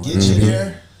general. Can get you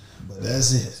there, but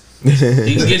that's it.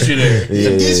 He can get you there. He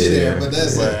can get you there, but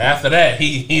that's it. After that,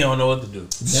 he don't know what to do.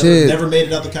 Never made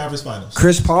it out the conference finals.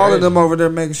 Chris Paul and them over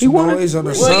there making some noise on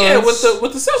the Suns. Well, yeah,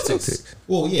 with the Celtics.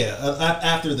 Well, yeah,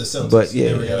 after the Celtics, but yeah,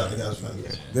 never got out the conference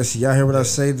finals. Listen, y'all hear what I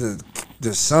say?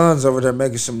 The Suns over there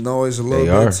making some noise a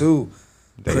little bit too.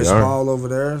 Chris Paul over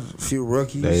there, a few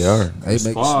rookies. They are. They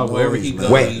make some wherever noise. he goes.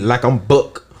 Wet like I'm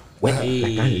Book. Wet like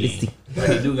I'm Listy. But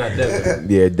he do got Devin.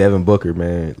 Yeah, Devin Booker,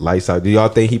 man, lights out. Do y'all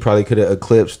think he probably could have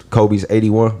eclipsed Kobe's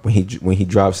 81 when he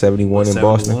dropped 71 in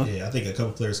Boston? Yeah, I think a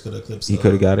couple players could have eclipsed. He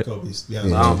could have got it. Kobe's. Yeah.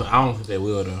 I don't think they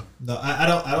will though. No, I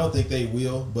don't think they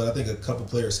will. But I think a couple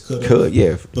players could.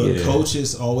 Yeah. But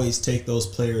coaches always take those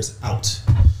players out.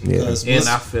 Yeah. And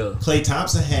I feel Klay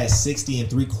Thompson had 60 in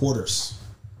 3 quarters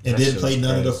and didn't play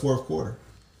none of the fourth quarter.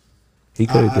 He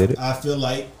could have did it. I feel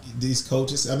like these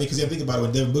coaches. I mean, because you think about it,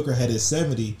 when Devin Booker had his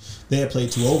 70, they had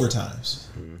played 2 overtimes.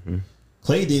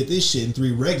 Klay did this shit in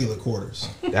 3 regular quarters.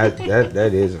 That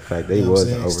is a fact. They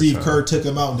was overtime. Steve Kerr took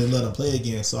him out and didn't let him play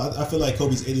again. So I feel like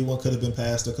Kobe's 81 could have been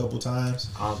passed a couple times.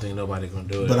 I don't think nobody's gonna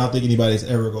do it. But I don't think anybody's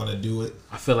ever going to do it.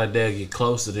 I feel like they'll get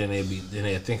closer than they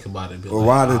think about it. Be well,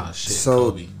 like,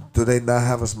 Kobe. Do they not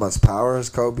have as much power as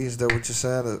Kobe? Is that what you're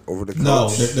saying? Over the coach? No,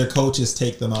 their coaches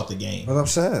take them out the game. What I'm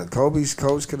saying, Kobe's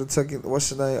coach could have taken. What's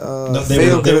the name? No,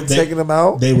 Phil could have taken them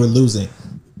out. They were losing.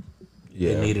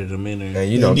 Yeah, they needed him in there.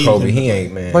 And you know Kobe, he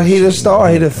ain't, man. But he the star.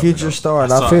 He the future star.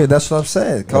 And I feel that's what I'm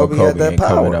saying. Kobe had that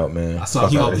power. Out, man. I saw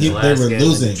they were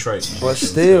losing. But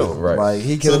still, right. Like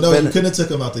he could have been. He couldn't have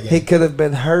took him out the game. He could have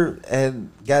been hurt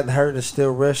and gotten hurt and still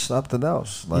risk something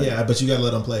else. Like, yeah, but you gotta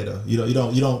let him play though. You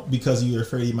don't because you're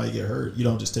afraid he might get hurt. You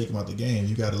don't just take him out the game.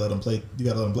 You gotta let him play. You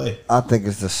gotta let him play. I think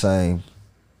it's the same.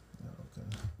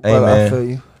 Hey man, I feel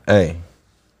you.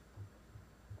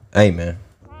 Hey man.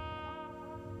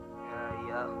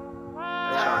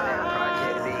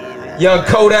 Young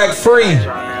Kodak Free. Shout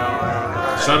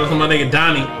out to my nigga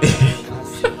Donnie.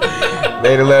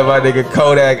 They done let my nigga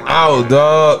Kodak out,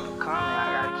 dog.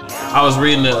 I was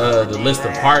reading the list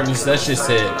of partners. That shit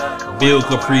said Bill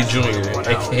Capri Jr.,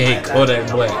 aka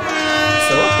Kodak Black.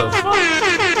 So what the fuck?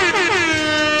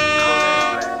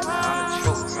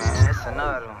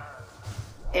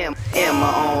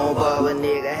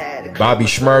 Bobby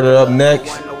Shmurda up next.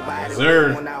 Yes,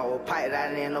 sir.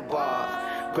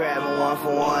 Grabbing 1 for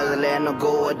 1s and letting them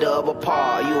go a double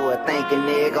par. You would think a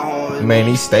nigga homeless. Man,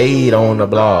 he stayed on the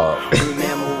blog.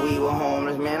 Remember we were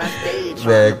homeless, man. I stayed.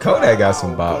 Man, Kodak got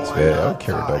some bops, man. I don't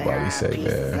care what nobody say,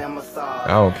 man. I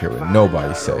don't care what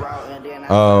nobody say.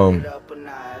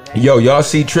 Yo, y'all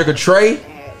see Trick or Trey?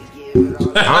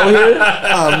 Out here?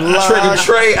 I'm Trigger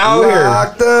Trey out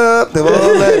locked up. They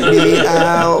won't let me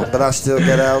out, but I still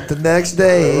get out the next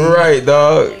day. here. Right,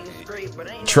 dog.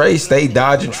 Trey stay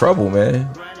dodging trouble, man.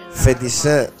 50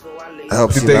 Cent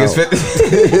helps You you think out. it's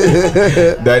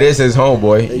 50? That is his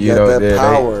homeboy. They You got know, that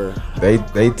power.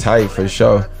 They tight for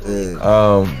sure.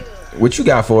 What you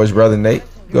got for us, brother Nate?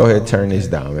 Go ahead and turn this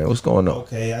down, man. What's going on?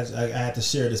 Okay, I had to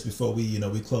share this before we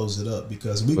close it up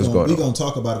because we're What's gonna going on?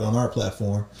 talk about it on our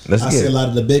platform. Let's I get see it. a lot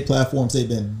of the big platforms they've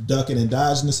been ducking and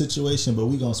dodging the situation, but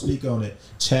we're gonna speak on it.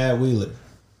 Chad Wheeler.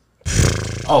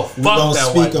 Oh, We're fuck gonna that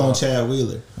speak white on boy. Chad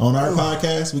Wheeler on our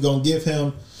podcast. We're gonna give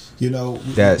him,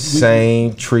 That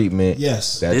same treatment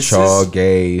Yes. that This Chaw is-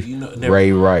 gave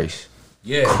Ray Rice.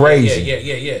 Yeah, Crazy.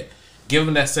 Yeah. Give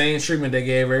him that same treatment they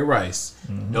gave Ray Rice.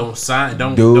 Don't sign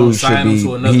Dude him should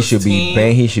to another be team.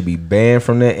 banned. He should be banned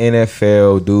from the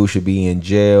NFL. Dude should be in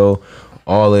jail.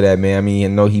 All of that, man. I mean, I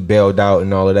know he bailed out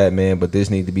and all of that, man, but this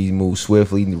needs to be moved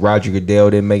swiftly. Roger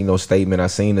Goodell didn't make no statement. I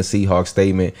seen the Seahawks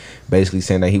statement basically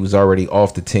saying that he was already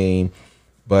off the team.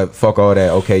 But fuck all that.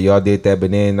 Okay, y'all did that,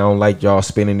 but then I don't like y'all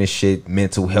spinning this shit,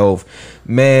 mental health.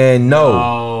 Man,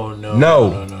 no.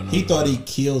 He thought he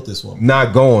killed this woman.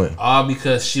 Not going. All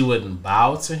because she wouldn't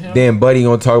bow to him. Then Buddy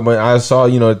gonna talk about. I saw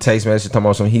the text message talking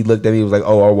about something. He looked at me, he was like,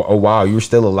 "Oh, wow, you're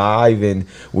still alive," and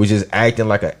was just acting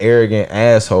like an arrogant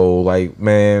asshole. Like,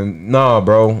 man, nah,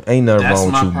 bro, ain't nothing That's wrong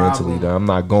with my you mentally. problem. Though. I'm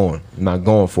not going. I'm not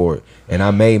going for it. And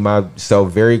I made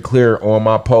myself very clear on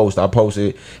my post. I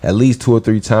posted at least 2 or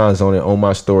 3 times on it on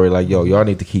my story. Like, yo, y'all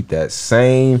need to keep that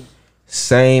same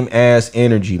ass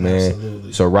energy, man.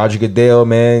 Absolutely. So Roger Goodell,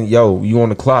 man, yo, you on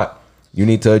the clock. You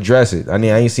need to address it. I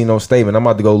mean, I ain't seen no statement. I'm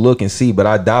about to go look and see, but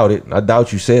I doubt it. I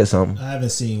doubt you said something. I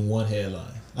haven't seen one headline.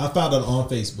 I found it on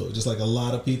Facebook, just like a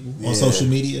lot of people on social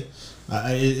media.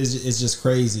 It's just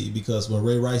crazy because when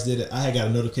Ray Rice did it, I had got a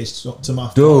notification to my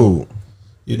phone.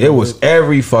 Dude, it was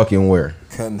every fucking where.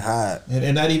 Couldn't hide.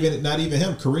 And not even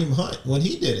him, Kareem Hunt, when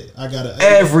he did it, I got it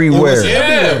Everywhere.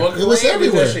 It was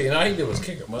everywhere. All he did was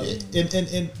kick him up.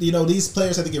 And these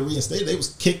players had to get reinstated. They was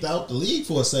kicked out the league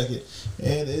for a second,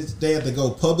 and they had to go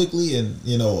publicly and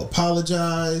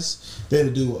apologize. They had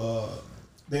to do.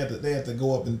 They had to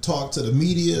go up and talk to the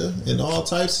media and all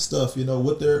types of stuff.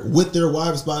 With their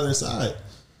wives by their side.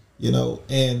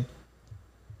 And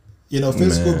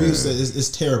physical abuse is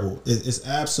terrible. It's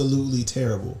absolutely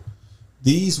terrible.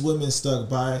 These women stuck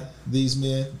by these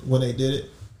men when they did it.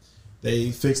 They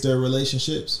fixed their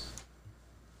relationships.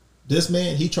 This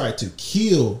man, he tried to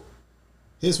kill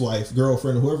his wife,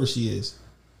 girlfriend, whoever she is.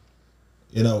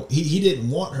 He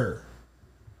didn't want her.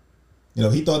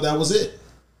 He thought that was it.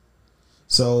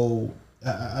 So,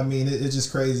 I mean, it's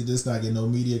just crazy. This not getting no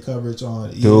media coverage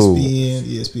on ESPN,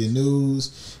 ESPN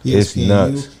News, ESPN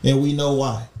nuts. and we know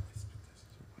why.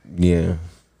 Yeah.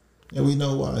 And we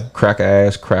know why. Cracker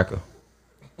ass cracker.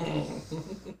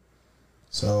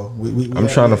 So I'm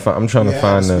trying to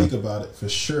find speak about it for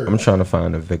sure. I'm trying to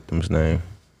find the victim's name.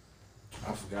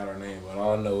 I forgot her name, but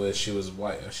all I know is she was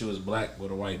white. She was black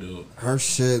with a white dude. Her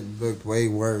shit looked way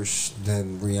worse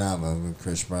than Rihanna with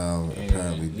Chris Brown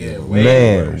apparently did.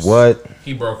 Man, worse. what?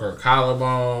 He broke her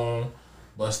collarbone,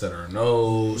 busted her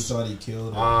nose. He thought he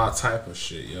killed her. All type of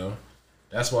shit, yo.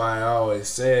 That's why I always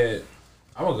said,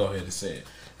 I'm gonna go ahead and say it.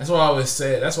 That's why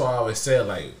I always said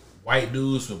like white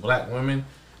dudes with black women.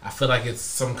 I feel like it's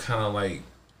some kind of like.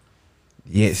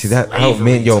 Yeah, see that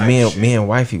slavery type me and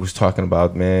wifey was talking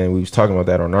about, man. We was talking about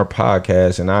that on our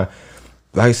podcast, and like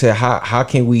I said, how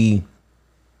can we,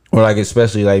 or like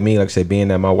especially like me, like I said, being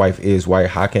that my wife is white,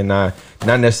 how can I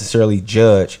not necessarily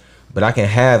judge, but I can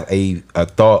have a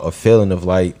thought, a feeling of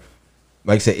like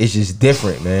I said, it's just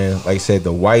different, man. Like I said,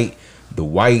 the white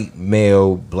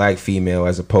male, black female,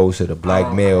 as opposed to the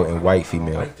black male and white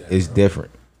female, like that, is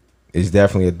different. It's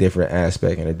definitely a different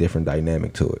aspect and a different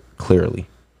dynamic to it, clearly.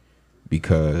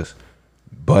 Because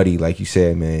Buddy, like you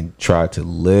said, man, tried to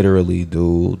literally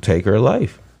take her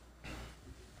life.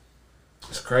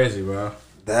 It's crazy, bro.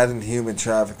 That and human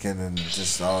trafficking and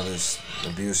just all this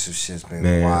abusive shit's been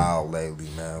Man. wild lately,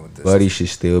 man. With this, Buddy should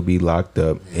still be locked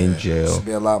up in jail. should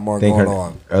be a lot more Think going her-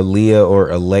 on. Aaliyah or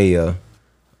Alea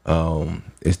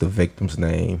is the victim's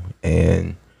name,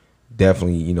 and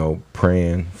definitely,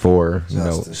 praying for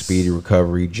Justice. speedy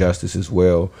recovery, justice as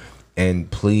well.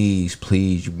 And please,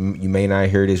 you may not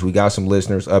hear this. We got some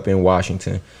listeners up in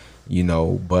Washington,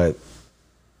 but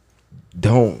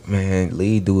don't, man,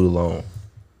 leave dude alone.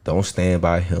 Don't stand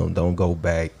by him. Don't go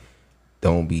back.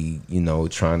 Don't be,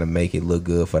 trying to make it look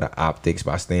good for the optics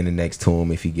by standing next to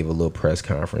him if he give a little press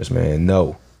conference, man.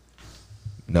 No.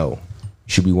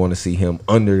 Should we want to see him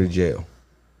under the jail?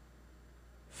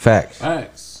 Facts.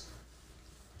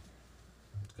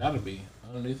 Gotta be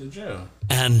underneath the jail.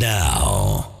 And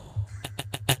now.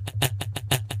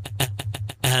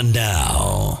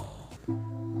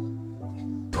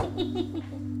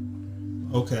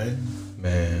 Okay.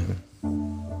 Man.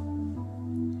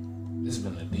 This has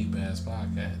been a deep ass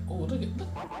podcast. Oh, look at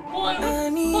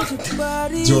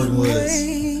Jordan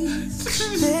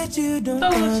Woods. That you don't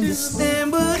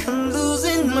understand, but I'm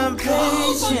losing my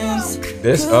patience.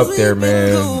 This up there,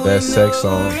 man. Best sex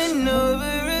songs.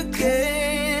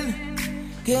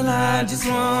 Girl, I just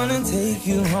wanna take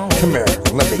you home. Come here,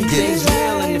 let me get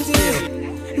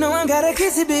it. No, I gotta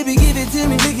kiss it, baby, give it to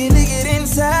me. Lick it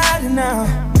inside and out.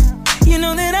 You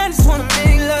know that I just wanna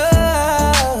make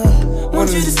love. Want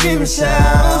you to scream and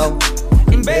shout.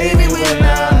 And baby, when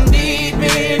I'm deep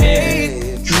in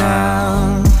it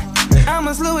now,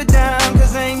 I'ma slow it down,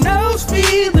 cause ain't no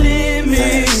speed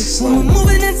limit. When we're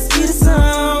moving at the speed of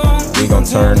sound, We gon'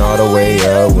 turn all the way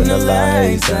up when the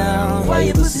lights down. Why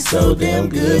your pussy so damn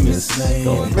good, Miss?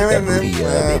 Gon' put that booty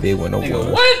up, baby, when the Nigga,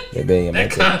 one. what? Baby,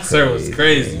 That concert was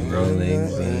crazy, bro.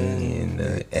 In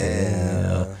the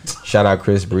air. Shout out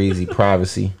Chris Breezy,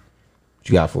 Privacy. What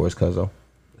you got for us, cuzzo?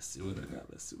 Let's see what I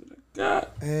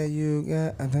got. Hey, you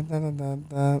got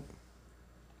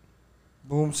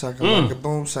boom shaka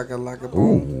boom shaka like a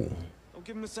boom. Don't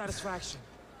give him the satisfaction.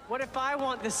 What if I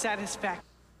want the satisfaction?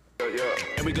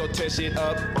 And we go test shit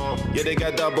up. Yeah, they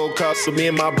got double cups, so me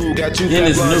and my boo got two Yeah,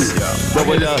 it's cups. new.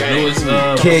 Roll it up.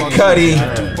 Kid Cudi,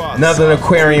 another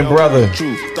Aquarian brother.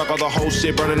 Stuck all the whole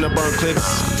shit, burning the burn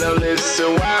clips. Now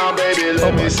listen, wow, baby,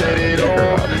 let me set it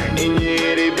on. In your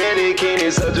itty bitty king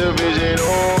is such a vision.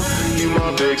 You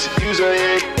my fix, use a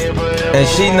hick, and forever. And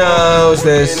she knows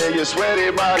this. And your sweaty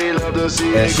body, love to see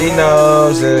And it she go.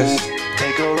 knows this.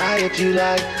 Take a ride if you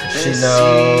like. She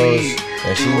knows.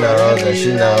 And she knows, and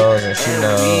she knows, and she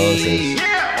knows this.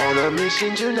 On a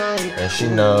mission tonight. And she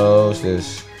knows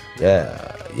this.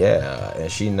 Yeah, yeah.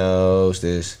 And she knows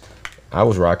this. I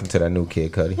was rocking to that new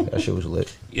Kid Cudi. That shit was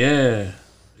lit. Yeah,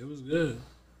 it was good.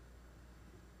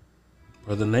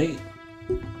 Brother Nate.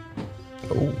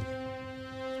 Oh.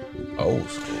 Old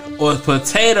school. Or a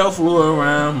potato flew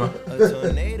around my. A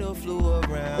tornado flew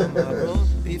around my room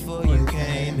before you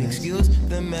came. Excuse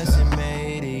the mess it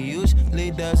made. It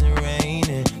usually doesn't rain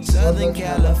in Southern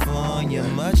California,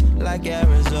 much like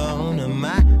Arizona.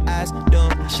 My eyes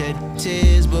don't shed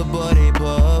tears, but boy they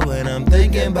pour when I'm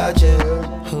thinking about you.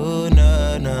 Oh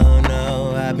no, no,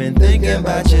 no, I've been thinking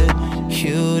about you.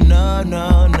 You no,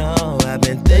 no, no, I've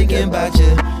been thinking about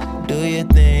you. Do you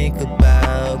think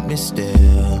about me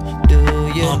still? Do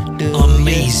you,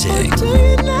 amazing. Do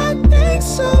you not think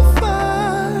so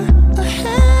far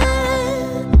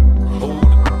ahead?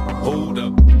 Hold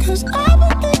up. Cause I've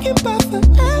been thinking about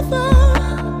forever.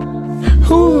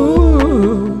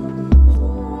 Ooh.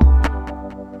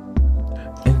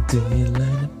 And do you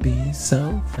like to be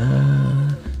so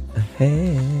far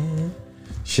ahead?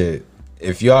 Shit.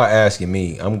 If y'all asking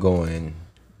me, I'm going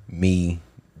me,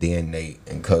 then Nate,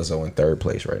 and Cuzzo in third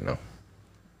place right now.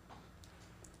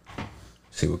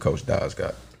 See what Coach Dodge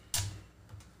got.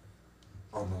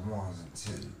 On the ones and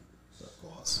twos.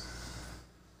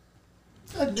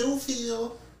 I do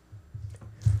feel.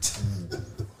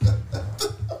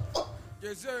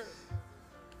 Yes, sir.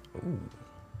 Ooh.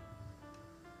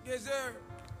 Yes, sir.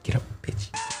 Get up,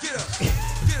 bitch. Get up.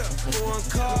 Get up. Foreign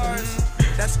cars.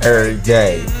 That's Every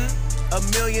day.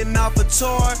 $1 million off a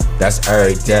tour. That's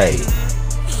every day.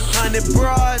 100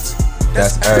 broads.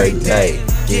 That's every day.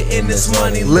 Getting this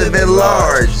money, Living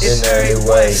large. In every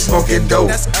way. Smoking dope.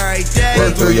 That's every day.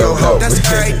 Run through your hoe. That's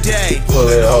every day. Pull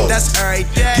it home. That's every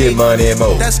day. Get money and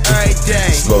more. That's every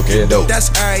day. Smoking dope. That's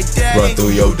every day. Run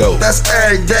through your dope. That's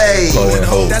every day. Blowing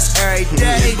hoes. That's every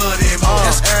day.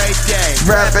 That's every day.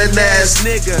 Rapping ass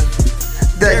nigga.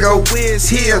 that go Wiz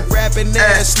here, rapping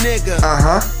ass nigga.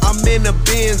 I'm in the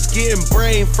bins getting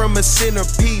brain from a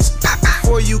centerpiece.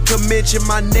 Before you can mention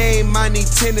my name, I need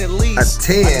 10 at least.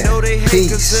 A 10 I know they hate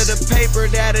piece. cause of the paper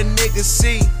that a nigga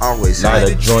see. Always Light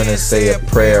a joint and say a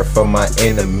prayer for my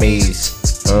enemies.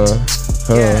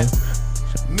 Man,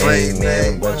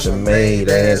 bunch of made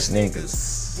ass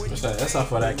niggas. What's that? That's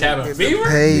off of that Cabin Fever?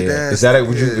 Yeah. Is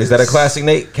that a classic,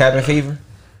 Nate? Cabin Fever?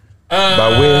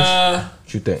 By Wiz?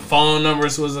 What you think? Phone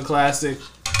Numbers was a classic.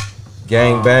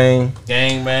 Gang Bang.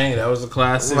 Gang Bang, that was a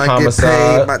classic. When I get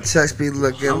paid, my checks be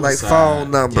looking like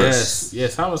phone numbers.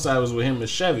 Yes, Homicide was with him and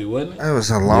Chevy, wasn't it? That was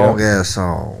a long ass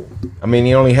song. I mean,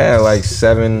 he only had like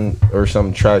 7 or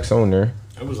some tracks on there.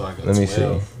 It was like a Let me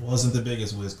 12. see. Wasn't the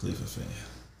biggest Wiz Khalifa fan.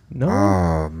 No.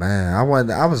 Oh man, I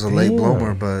was a late Damn.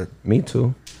 bloomer, but Me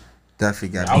too. definitely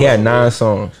got. He had 9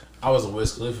 songs. I was a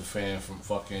Wiz Khalifa fan from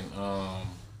fucking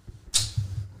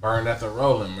Burned After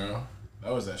Rolling, bro.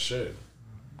 That was that shit.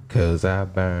 Cause I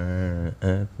burn.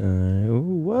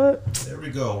 What? There we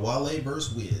go. Wale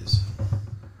versus Wiz.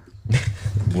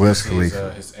 Wiz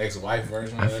Khalifa. His ex-wife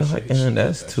version. I of feel that like shit.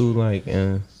 that's too like.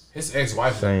 His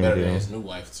ex-wife is same better deal. than his new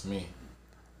wife to me.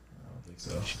 I don't think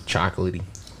so. Chocolatey.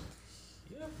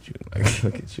 Yep.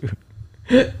 Look at you.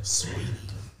 Sweet.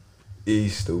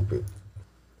 He's stupid.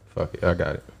 Fuck it, I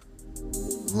got it.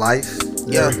 Life.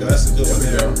 Yeah. There we go. That's a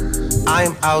good one.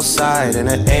 I'm outside in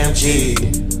an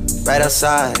AMG, right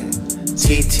outside.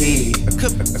 TT.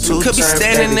 Could be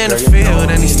standing in the field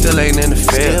and he still ain't in the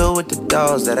field. Still with the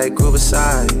dogs that I grew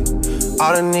beside.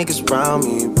 All the niggas around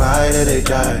me, right till they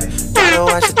die. Gotta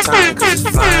watch the time cause it's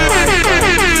flying right by.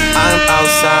 I'm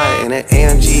outside in an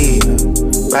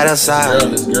AMG, right outside.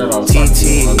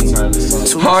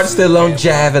 TT. Heart still on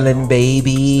javelin,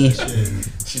 baby.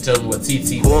 She told me what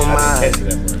TT Who was. am I I? didn't catch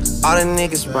it at first. All the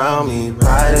niggas around me,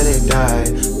 right till they die.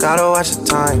 Gotta watch the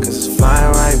time cause it's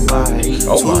flying right by.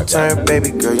 Oh my Two-turn baby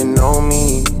girl, you know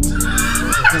me.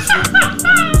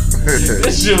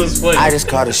 This shit was funny. I just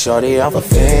caught a shorty off a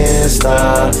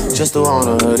Finsta. Just threw on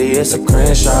a hoodie, it's a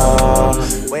Crenshaw.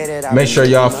 Make sure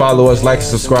y'all follow us, like, and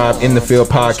subscribe. In the Field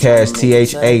Podcast,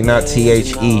 THA, not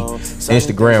THE.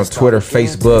 Instagram, Twitter,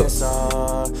 Facebook,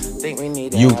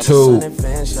 YouTube.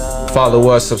 Follow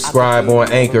us, subscribe on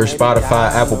Anchor,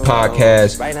 Spotify, Apple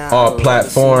Podcasts, all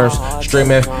platforms,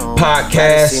 streaming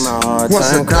podcasts.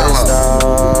 What's a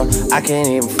dollar? I can't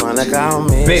even front like I'm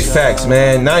in. Big facts,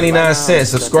 man. 99 cents.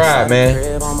 Subscribe,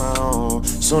 man.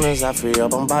 Soon as I free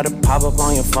up, I'm about to pop up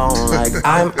on your phone. Like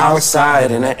I'm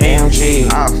outside in an AMG.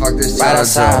 Ah, fuck this Right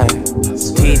outside.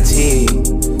 TT.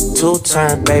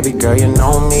 Two-turn baby girl, you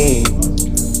know me.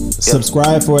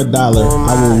 Subscribe for $1.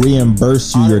 I will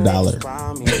reimburse you your $1.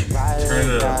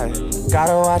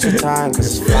 Gotta watch your time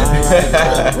cause it's flying right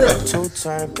by.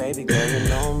 Two-turn baby girl, you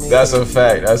know me. That's a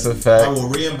fact. That's a I fact. will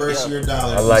reimburse you your $1.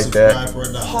 I like that. For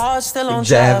 $1. Heart still on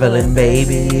Javelin,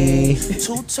 baby.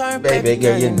 Two-turn Baby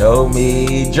girl, you know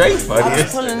me. Drake I funny.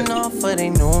 was pulling off, but they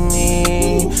knew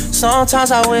me.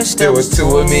 Sometimes I wish There was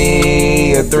two of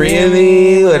me, or three of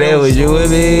me, or there was you and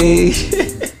me.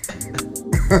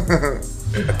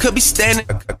 Could be standing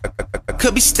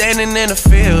in the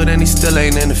field and he still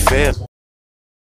ain't in the field.